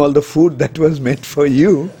eating all the food that was meant for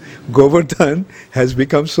you, Govardhan has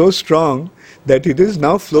become so strong that it is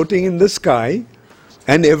now floating in the sky,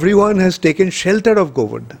 and everyone has taken shelter of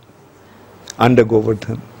Govardhan, under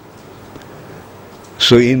Govardhan.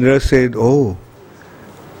 So Indra said, oh,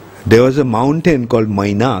 there was a mountain called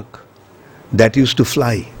Mainak that used to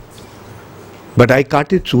fly, but I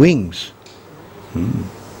cut its wings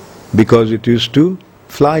because it used to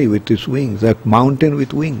fly with its wings, that mountain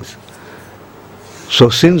with wings. So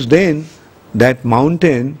since then, that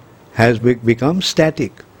mountain has become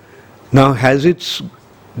static. Now has it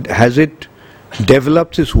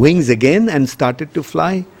developed its wings again and started to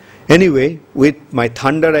fly? Anyway, with my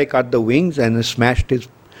thunder I cut the wings and smashed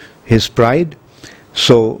his pride.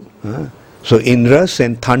 So Indra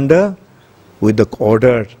sent thunder with the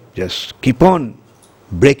order, just keep on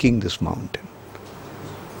breaking this mountain.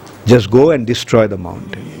 Just go and destroy the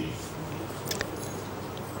mountain.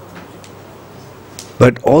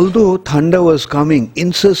 But although thunder was coming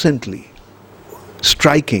incessantly,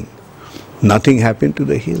 striking, nothing happened to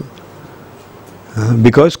the hill.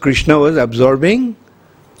 Because Krishna was absorbing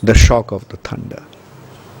the shock of the thunder.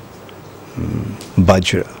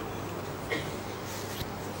 Vajra.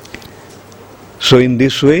 So in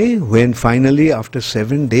this way, when finally after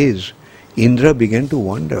 7 days, Indra began to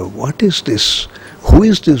wonder, what is this? Who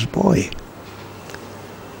is this boy?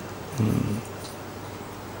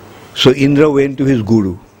 So Indra went to his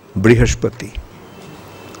guru, Brihaspati,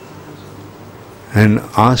 and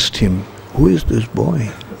asked him, who is this boy?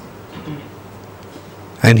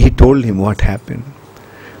 And he told him what happened.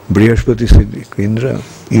 Brihaspati said, Indra,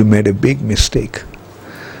 you made a big mistake.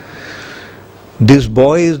 This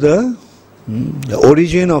boy is the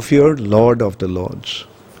origin of your Lord of the Lords,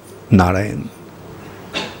 Narayan.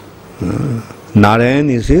 Narayan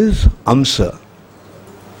is his Amsa.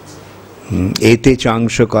 Ete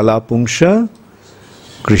changsha kala pungsha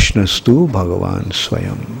Krishnastu Bhagavan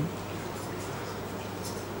Swayam.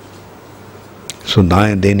 So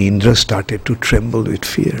then Indra started to tremble with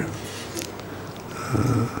fear.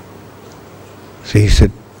 So he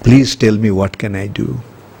said, please tell me what can I do.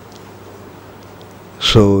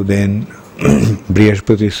 So then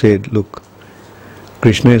Brihaspati said, look,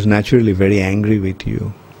 Krishna is naturally very angry with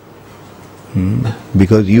you.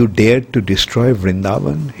 Because you dared to destroy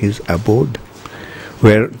Vrindavan, his abode,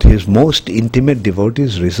 where his most intimate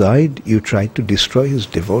devotees reside. You tried to destroy his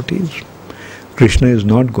devotees. Krishna is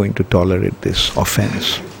not going to tolerate this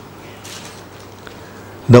offense.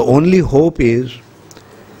 The only hope is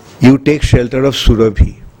you take shelter of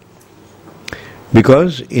Surabhi,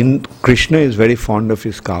 because Krishna is very fond of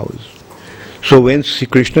his cows. So when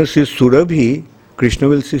Krishna sees Surabhi, Krishna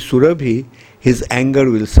will see Surabhi, his anger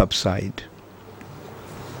will subside.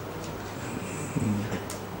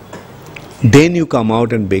 Then you come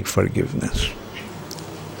out and beg forgiveness.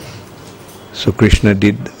 So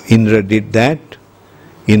Indra did that.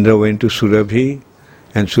 Indra went to Surabhi,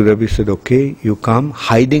 and Surabhi said, okay, you come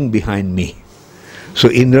hiding behind me. So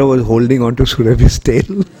Indra was holding on to Surabhi's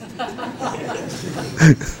tail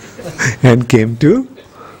and came to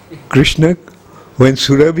Krishna when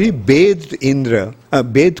Surabhi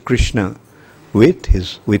bathed Krishna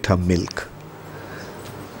with her milk.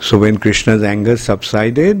 So when Krishna's anger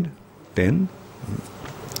subsided, then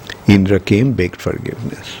Indra came, begged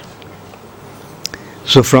forgiveness.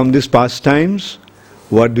 So from these pastimes,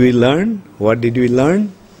 what do we learn? What did we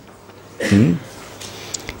learn?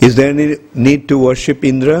 Is there any need to worship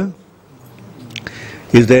Indra?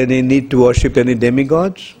 Is there any need to worship any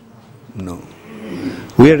demigods? No.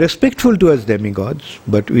 We are respectful towards demigods,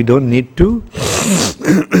 but we don't need to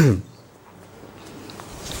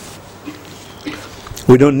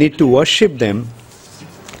we don't need to worship them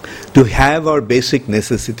to have our basic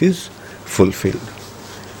necessities fulfilled.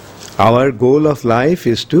 Our goal of life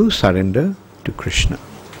is to surrender to Krishna.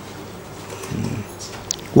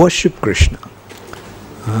 Worship Krishna.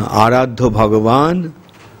 Aradho Bhagavan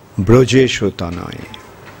Brajeshu Tanai.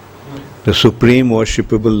 The Supreme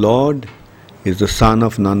Worshipable Lord is the son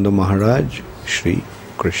of Nanda Maharaj, Shri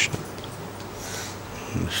Krishna.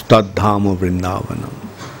 Stadhama Vrindavanam.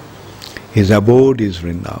 His abode is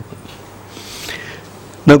Vrindavan.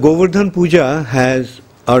 Now Govardhan Puja has,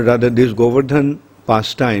 or rather this Govardhan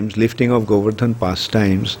pastimes, lifting of Govardhan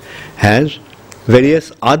pastimes, has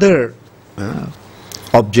various other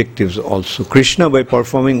objectives also. Krishna, by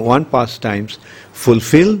performing one pastimes,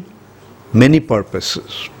 fulfill many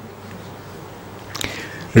purposes.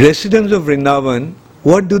 Residents of Vrindavan,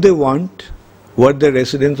 what do they want? What the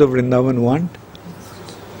residents of Vrindavan want?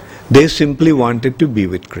 They simply wanted to be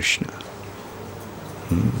with Krishna.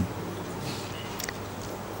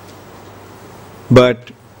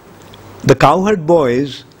 But the cowherd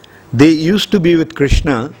boys, they used to be with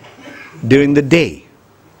Krishna during the day.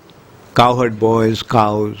 Cowherd boys,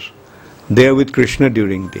 cows, they are with Krishna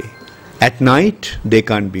during day. At night, they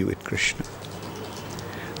can't be with Krishna.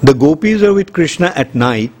 The gopis are with Krishna at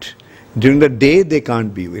night. During the day, they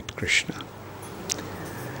can't be with Krishna.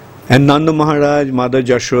 And Nanda Maharaj, Mother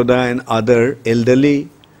Jashoda and other elderly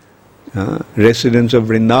residents of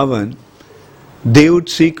Vrindavan, they would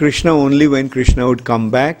see Krishna only when Krishna would come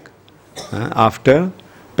back after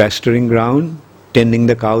pasturing ground, tending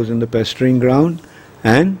the cows in the pasturing ground,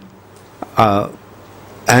 and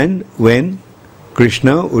when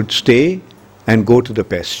Krishna would stay and go to the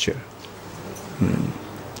pasture.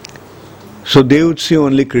 So they would see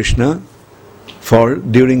only Krishna for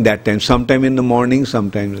during that time, sometime in the morning,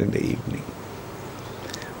 sometimes in the evening.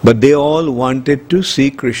 But they all wanted to see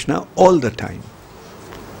Krishna all the time.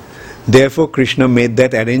 Therefore Krishna made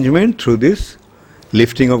that arrangement through this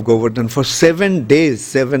lifting of Govardhan. For 7 days,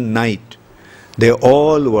 7 nights, they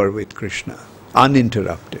all were with Krishna,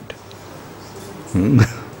 uninterrupted.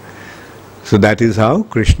 So that is how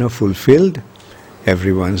Krishna fulfilled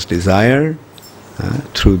everyone's desire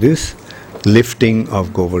through this lifting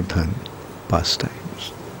of Govardhan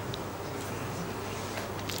pastimes.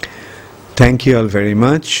 Thank you all very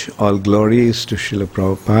much. All glory is to Srila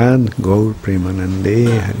Prabhupada, Gaur Premanande,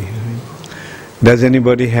 Hari Hari. Does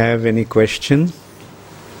anybody have any question?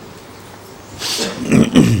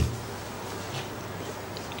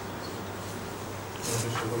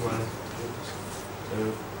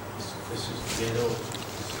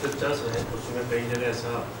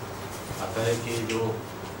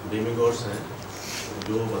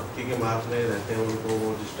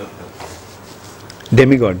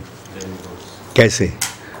 Demigod कैसे?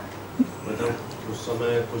 मतलब उस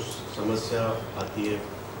समय कुछ समस्या आती है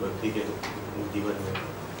भक्ति के जीवन में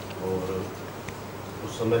और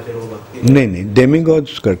उस समय फिर वो भक्ति नहीं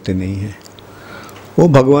डेमिगॉड्स करते नहीं हैं। वो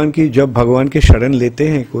भगवान की, जब भगवान के शरण लेते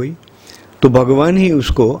हैं कोई, तो भगवान ही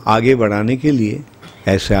उसको आगे बढ़ाने के लिए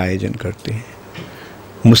ऐसे आयोजन करते हैं,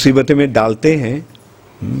 मुसीबतें में डालते हैं।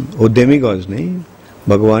 वो डेमिगॉड्स नहीं,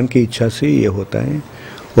 भगवान की इच्छा से ये होता है।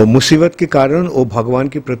 वो मुसीबत के कारण वो भगवान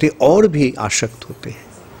के प्रति और भी आसक्त होते हैं।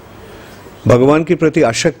 भगवान के प्रति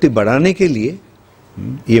आसक्ति बढ़ाने के लिए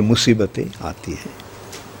ये मुसीबतें आती हैं।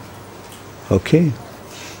 Okay?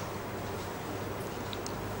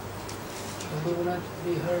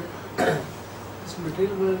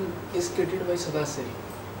 Material world is created by Sadasiva.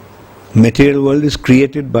 Material world is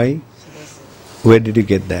created by? Sadasiva. Where did you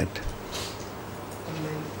get that?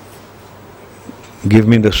 Give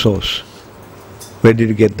me the source. Where did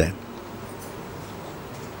you get that?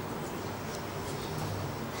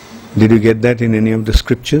 Did you get that in any of the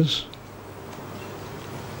scriptures?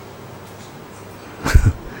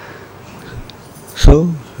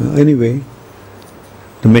 So, anyway,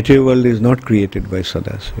 the material world is not created by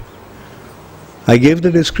Sadasiva. I gave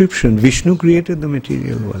the description. Vishnu created the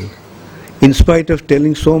material world. In spite of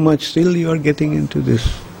telling so much, still you are getting into this.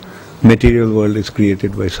 Material world is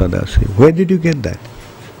created by Sadasiva. Where did you get that?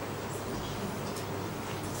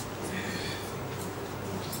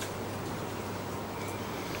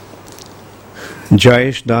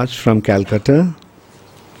 Jayesh Das from Calcutta.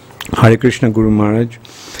 Hare Krishna Guru Maharaj,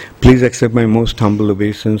 please accept my most humble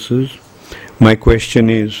obeisances. My question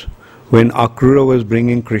is, when Akrura was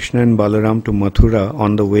bringing Krishna and Balaram to Mathura,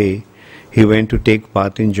 on the way, he went to take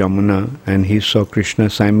bath in Jamuna and he saw Krishna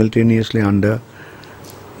simultaneously under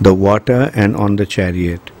the water and on the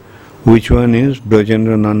chariot. Which one is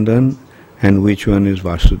Brajendra Nandan and which one is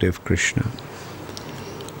Vasudev Krishna?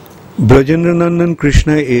 Brajendra Nandan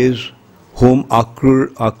Krishna is whom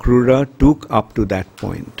Akrura took up to that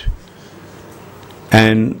point.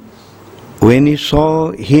 And when he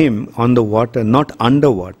saw him on the water, not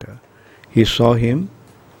underwater, he saw him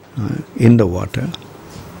in the water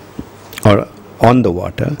or on the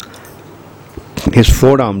water, his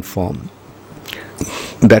four-armed form.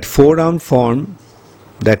 That four-armed form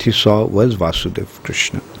that he saw was Vasudev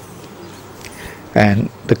Krishna. And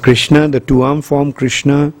the Krishna, the two-armed form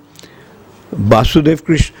Krishna, Vasudev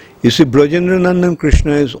Krishna, You see, Brajendranandan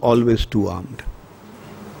Krishna is always two-armed.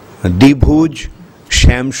 Dibhuj,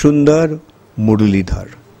 Shyam Sundar,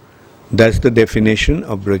 Muralidhar. That's the definition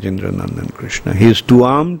of Brajendranandan Krishna. He is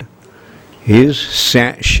two-armed, he is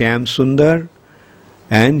Shyam Sundar,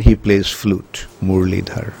 and he plays flute,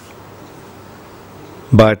 Muralidhar.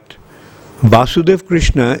 But Vasudev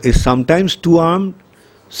Krishna is sometimes two-armed,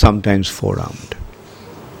 sometimes four-armed.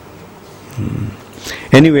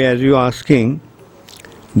 Anyway, as you are asking,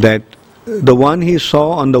 that the one he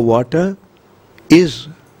saw on the water is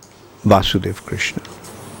Vasudev Krishna.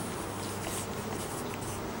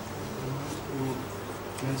 You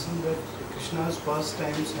mentioned that Krishna's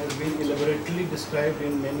pastimes have been elaborately described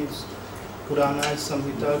in many Puranas,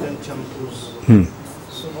 Samhitas and Champus.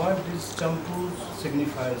 So what this Champus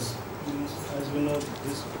signifies? As we know,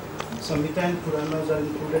 this Samhita and Puranas are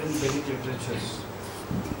included in Vedic literatures.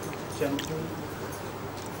 Champu.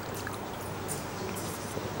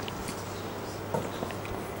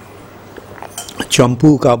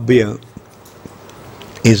 Champu Kavya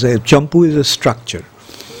is a structure.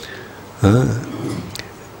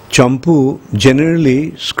 Champu,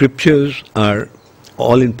 generally scriptures are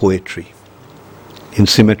all in poetry, in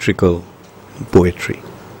symmetrical poetry.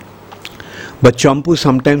 But Champu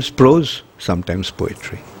sometimes prose, sometimes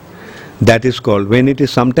poetry. That is called, when it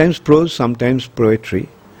is sometimes prose, sometimes poetry,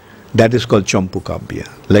 that is called Champu Kavya,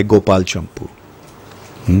 like Gopal Champu,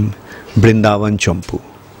 Brindavan Champu.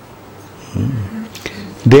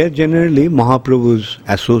 They are generally Mahaprabhu's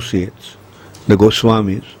associates, the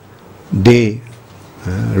Goswamis. They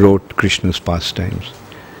wrote Krishna's pastimes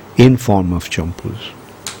in form of champus.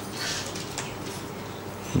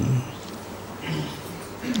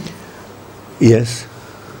 Yes?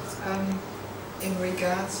 In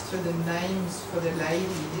regards to the names for the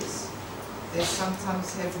ladies, they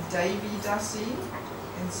sometimes have Devi Dasi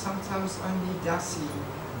and sometimes only Dasi.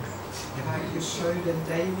 Like Yashoda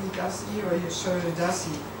Devi Dasi or Yashoda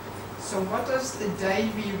Dasi. So what does the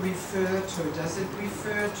Devi refer to? Does it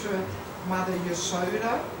refer to Mother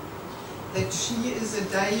Yashoda, that she is a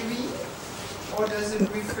Devi, or does it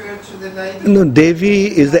refer to the lady? No,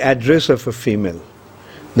 Devi is the address of a female.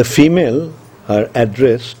 The female are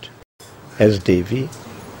addressed as Devi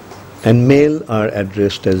and male are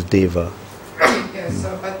addressed as Deva. Yeah,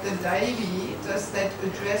 so but the Devi, does that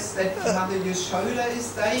address that Mother Yashoda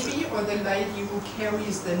is Devi, or the lady who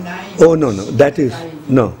carries the name? Oh, no, that is,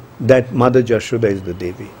 no, that Mother Jashoda is the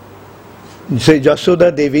Devi. Say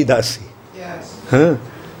Jashoda Devi Dasi. Yes.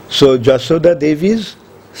 So Jashoda Devi's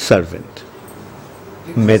servant.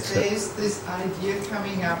 Because there's this idea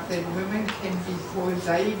coming up that women can be called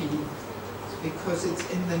Devi because it's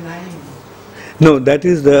in the name. No, that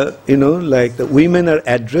is the, like the women are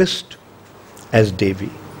addressed as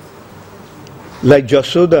Devi. Like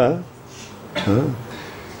Jashoda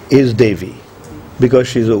is Devi because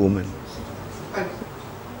she's a woman. But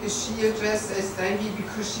is she addressed as Devi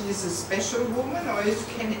because she is a special woman, or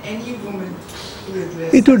can any woman be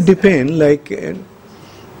addressed? It would depend, like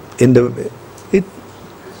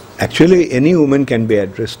actually any woman can be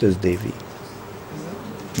addressed as Devi.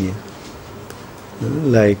 Yeah.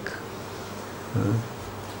 Like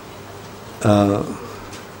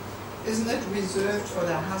isn't it reserved for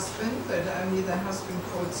the husband, that only the husband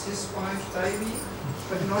calls his wife Devi,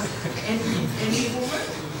 but not any woman?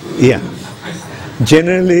 Yeah.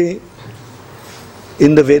 Generally,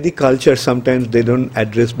 in the Vedic culture, sometimes they don't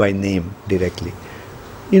address by name directly.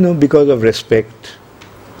 Because of respect.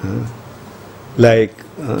 Like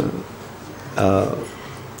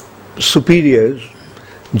superiors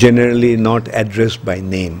generally not addressed by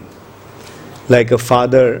name. Like a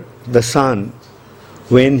father, the son,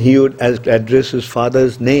 when he would address his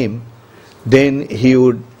father's name, then he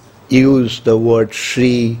would use the word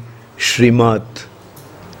Shri, Shrimat,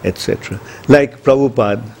 etc. Like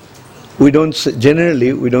Prabhupada,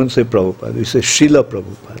 generally we don't say Prabhupada, we say Srila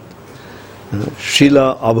Prabhupada.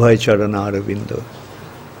 Srila Abhay Charana Aravinda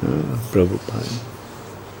Prabhupada.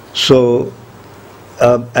 So,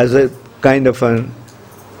 as a kind of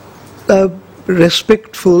a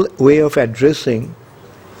respectful way of addressing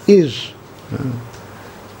is,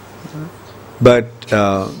 but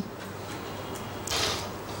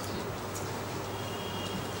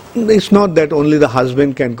it's not that only the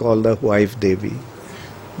husband can call the wife Devi.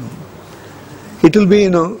 It will be,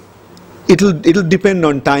 it'll depend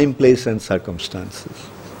on time, place and circumstances.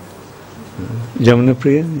 Jamuna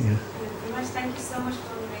Priya? Yeah. Maharaj, thank you so much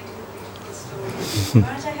for narrating the beautiful story.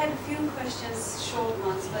 Maharaj, I had a few questions, short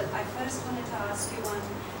ones, but I first wanted to ask you one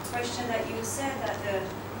question that you said that the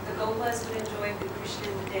Gopas would enjoy with Krishna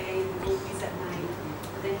in the day and the gopis at night.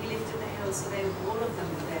 But then he lifted the hill, so all of them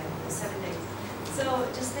were there for 7 days. So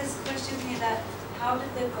just this question here that how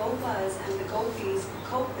did the Gopas and the Gopis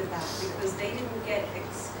cope with that? Because they didn't get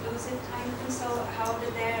exclusive time with them, so how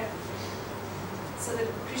did their... So that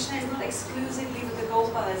Krishna is not exclusively with the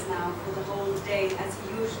Gopas now for the whole day as he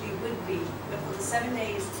usually would be, but for the 7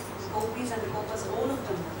 days, the Gopis and the Gopas, all of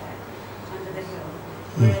them were there under the hill.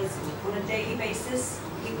 Whereas on a daily basis,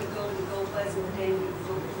 he would go to the Gopas and the day he would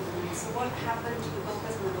go to the hill. So what happened to the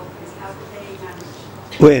Gopas and the Gopis? How did they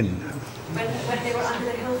manage? When When they were under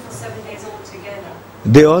the hill for 7 days altogether.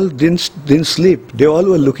 they all didn't sleep, they all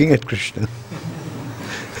were looking at Krishna.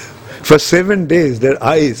 For 7 days, their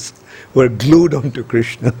eyes were glued onto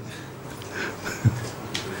Krishna.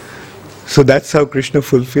 So that's how Krishna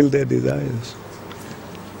fulfilled their desires.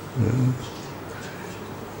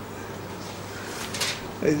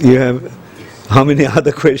 You have how many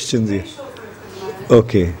other questions here? Very short words,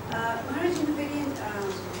 Okay. Maharaj, in the beginning,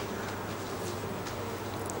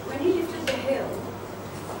 when he lifted the hill,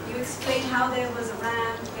 you explained how there was a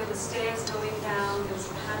ramp, there were stairs going down, there was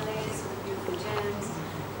a palace with beautiful gems.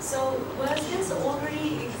 So was this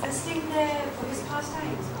already existing there for his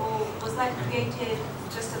pastimes, or was that created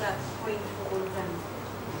just at that point for all of them?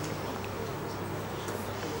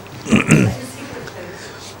 That's the secret place.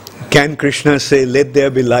 Can Krishna say, "Let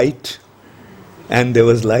there be light," and there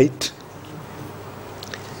was light?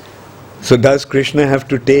 So does Krishna have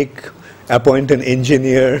to appoint an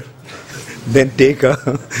engineer, then make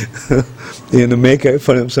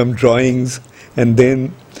some drawings, and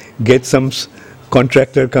then get some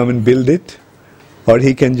contractor come and build it? Or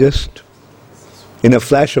he can just, in a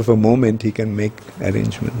flash of a moment, he can make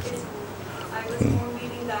arrangements. I was more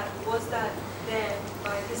meaning that, was that there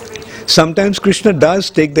by his arrangement? Sometimes Krishna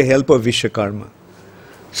does take the help of Vishwakarma.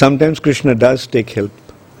 Sometimes Krishna does take help.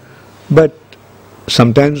 But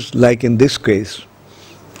sometimes, like in this case,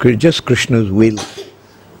 just Krishna's will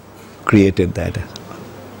created that.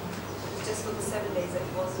 Just for the 7 days that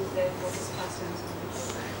he wasn't there for his pastimes.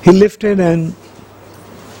 He lifted and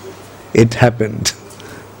it happened.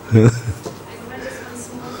 I remember just one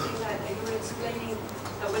small thing that you were explaining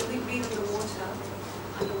that when we breathe in the water,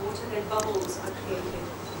 underwater then bubbles are created.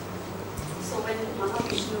 So when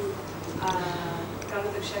Mahavishnu,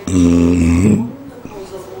 Garudaksha, on the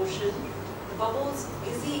causal ocean, the bubbles,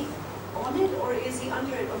 is he on it or is he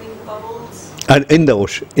under it? I mean, the bubbles, In the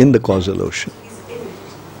ocean, in the causal ocean. he's in it.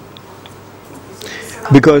 So he's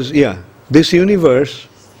surrounded. Because, this universe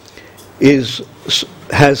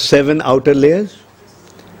has 7 outer layers,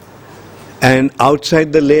 and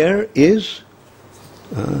outside the layer is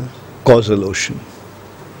causal ocean.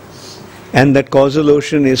 And that causal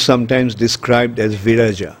ocean is sometimes described as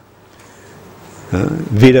Viraja,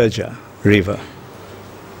 Viraja river.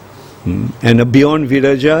 And beyond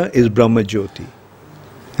Viraja is Brahma Jyoti,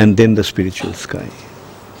 and then the spiritual sky.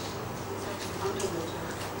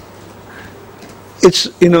 It's,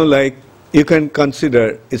 like, you can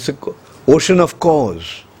consider, it's an ocean of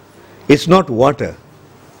cause. It's not water.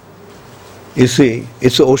 You see,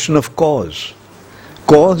 it's an ocean of cause.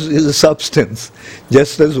 Cause is a substance.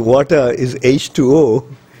 Just as water is H2O,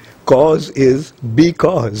 cause is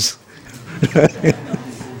because.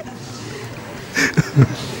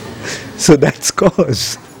 So that's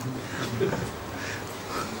cause.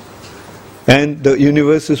 And the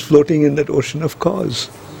universe is floating in that ocean of cause.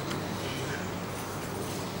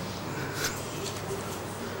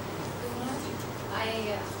 I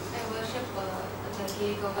worship the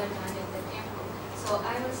Giri Govardhan in the temple. So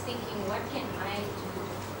I was thinking, what can I do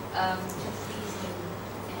to please him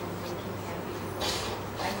and make him happy? Because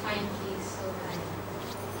I find he's so kind.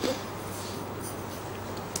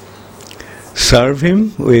 Serve him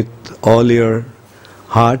with all your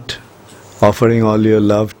heart, offering all your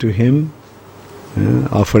love to him,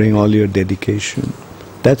 offering all your dedication.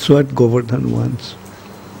 That's what Govardhan wants.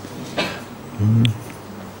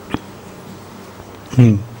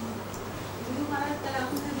 Guru Maharaj कल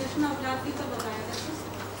आपने कृष्ण अपराध की तो बताया था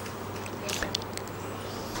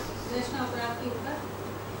कृष्ण अपराध के ऊपर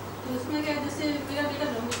तो उसमें क्या जैसे मेरा बेटा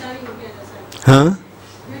ब्रह्मचारी हो गया जैसा हाँ?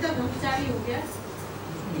 बेटा ब्रह्मचारी हो गया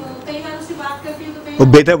तो कई बार उससे बात करती हूँ तो कई वो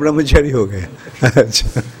बेटा ब्रह्मचारी हो गया. अच्छा.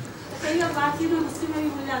 कई बार बातचीत में मुझसे में भी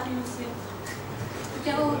हो जाती है मुझसे तो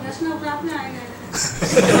क्या वो कृष्ण अपराध में आएगा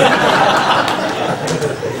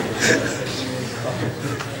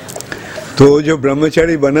तो जो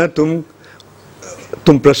ब्रह्मचारी बना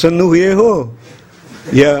तुम प्रसन्न हुए हो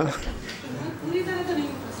या पूरी तरह तो नहीं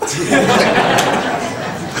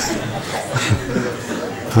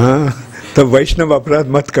हाँ, तो वैष्णव अपराध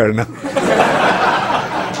मत करना.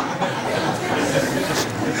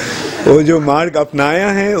 वो जो मार्ग अपनाया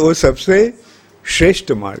है वो सबसे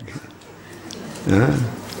श्रेष्ठ मार्ग है. हाँ.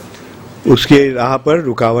 उसके राह पर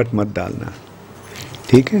रुकावट मत डालना,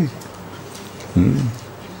 ठीक है।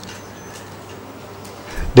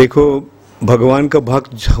 देखो, भगवान का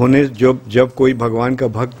भक्त होने जब कोई भगवान का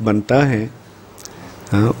भक्त बनता है,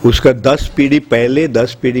 हाँ, उसका 10 पीढ़ी पहले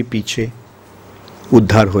 10 पीढ़ी पीछे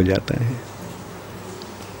उद्धार हो जाता है।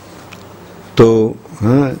 तो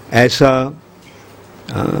हाँ, ऐसा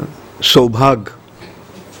सौभाग्य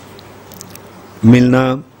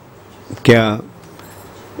मिलना क्या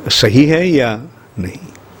सही है या नहीं,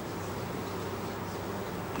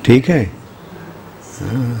 ठीक है।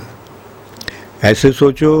 हाँ, ऐसे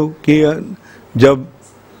सोचो कि जब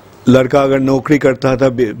लड़का अगर नौकरी करता था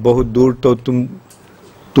बहुत दूर, तो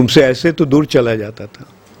तुमसे ऐसे तो दूर चला जाता था।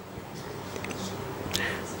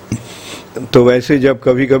 तो वैसे जब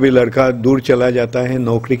कभी कभी लड़का दूर चला जाता है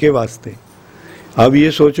नौकरी के वास्ते, अब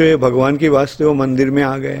ये सोचो ये भगवान के वास्ते वो मंदिर में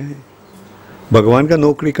आ गए हैं, भगवान का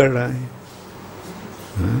नौकरी कर रहा है।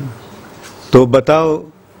 हाँ, तो बताओ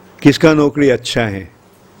किसका नौकरी अच्छा है?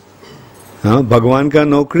 हाँ, भगवान का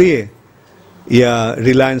नौकरी है या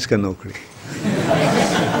रिलायंस का नौकरी?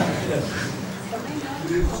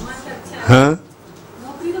 हाँ,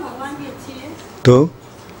 नौकरी तो भगवान की अच्छी है, तो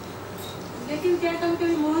लेकिन क्या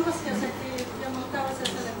कभी मोह बस कर सकती है, जब ममता बस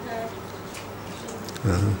ऐसा लगता है।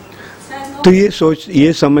 हाँ, शायद तो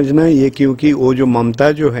ये समझना ये, क्योंकि वो जो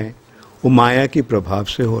ममता जो है वो माया के प्रभाव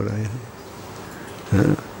से हो रहा है।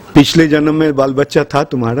 हाँ, पिछले जन्म में बाल बच्चा था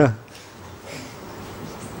तुम्हारा?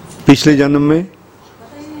 पिछले जन्म में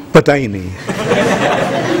पता ही नहीं।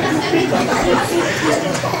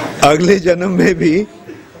 अगले जन्म में भी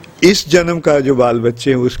इस जन्म का जो बाल बच्चे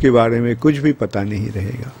हैं उसके बारे में कुछ भी पता नहीं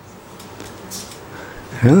रहेगा।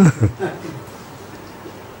 हाँ,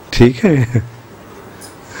 ठीक है।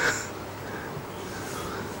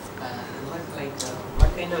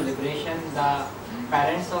 What kind of liberation the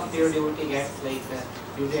parents of pure devotee gets? Like,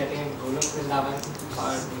 do they attain Golok Vrindavan,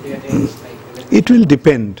 or do they attain like? It will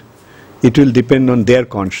depend. It will depend on their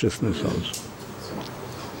consciousness also.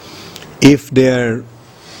 If they are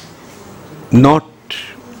not,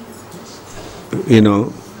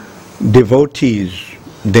 devotees,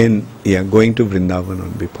 then yeah, going to Vrindavan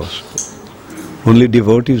won't be possible. Only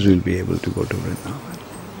devotees will be able to go to Vrindavan.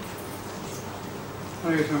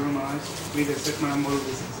 Hi, Maharaj. Please accept my humble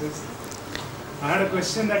obeisances. I had a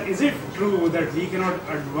question that is it true that we cannot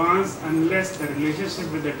advance unless the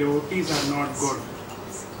relationship with the devotees are not good?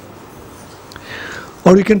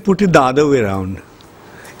 Or you can put it the other way around.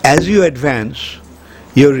 As you advance,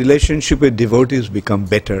 your relationship with devotees become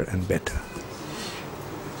better and better.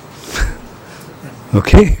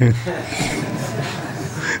 Okay?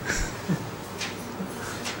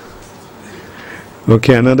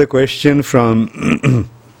 Okay, another question from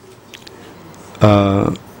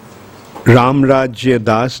Ramrajya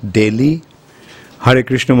Das, Delhi. Hare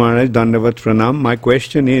Krishna Maharaj, Dandavat Pranam. My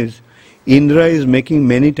question is, Indra is making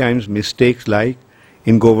many times mistakes like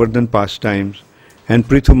in Govardhan pastimes and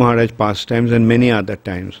Prithu Maharaj pastimes and many other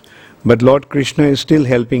times. But Lord Krishna is still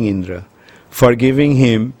helping Indra, forgiving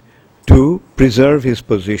him to preserve his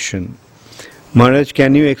position. Maharaj,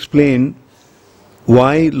 can you explain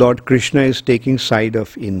why Lord Krishna is taking side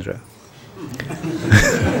of Indra?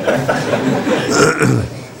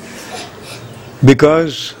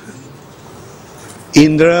 Because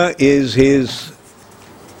Indra is his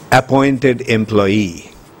appointed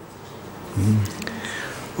employee.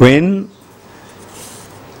 When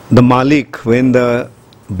the Malik, when the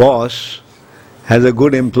boss has a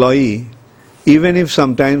good employee, even if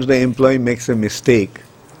sometimes the employee makes a mistake,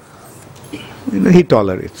 he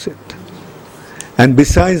tolerates it. And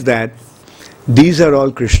besides that, these are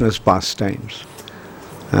all Krishna's pastimes.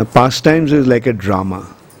 Pastimes is like a drama.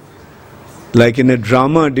 Like in a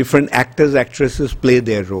drama, different actors, actresses play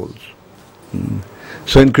their roles.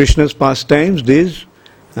 So in Krishna's pastimes, these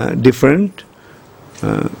different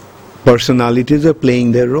personalities are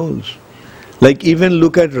playing their roles. Like even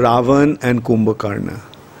look at Ravan and Kumbhakarna.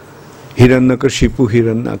 Hiranyakashipu,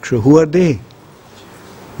 Hiranyaksha. Who are they?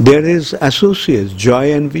 There is associates,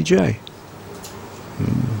 Joy and Vijay.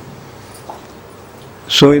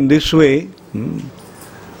 So in this way,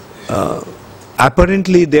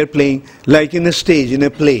 apparently they're playing, like in a stage, in a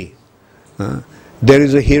play. There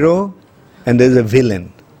is a hero and there is a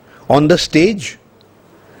villain. On the stage,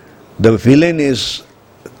 the villain is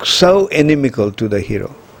so inimical to the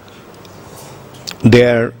hero.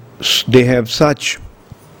 They have such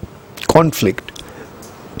conflict.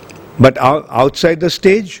 But outside the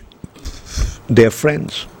stage, they are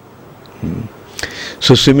friends.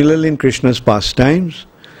 So similarly in Krishna's pastimes,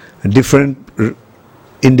 different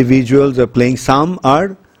individuals are playing. Some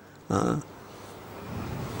are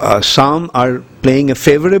some are playing a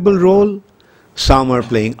favorable role, some are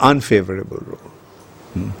playing unfavorable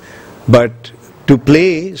role. But to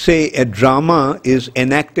play, say, a drama is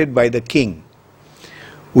enacted by the king.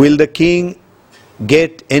 Will the king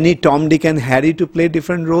get any Tom, Dick and Harry to play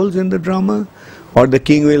different roles in the drama? Or the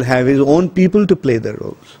king will have his own people to play the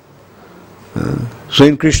roles? So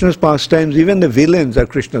in Krishna's pastimes, even the villains are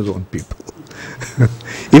Krishna's own people.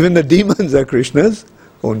 Even the demons are Krishna's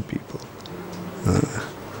own people.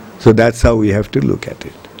 So that's how we have to look at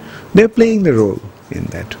it. They're playing the role in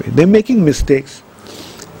that way. They're making mistakes.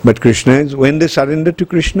 But Krishna is, when they surrender to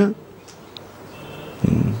Krishna,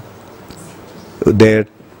 they're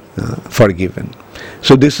forgiven.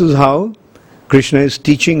 So this is how Krishna is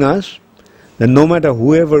teaching us that no matter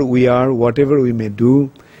whoever we are, whatever we may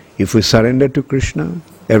do, if we surrender to Krishna,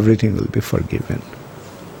 everything will be forgiven.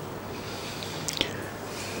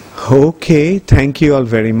 Okay, thank you all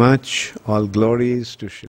very much. All glories to Shri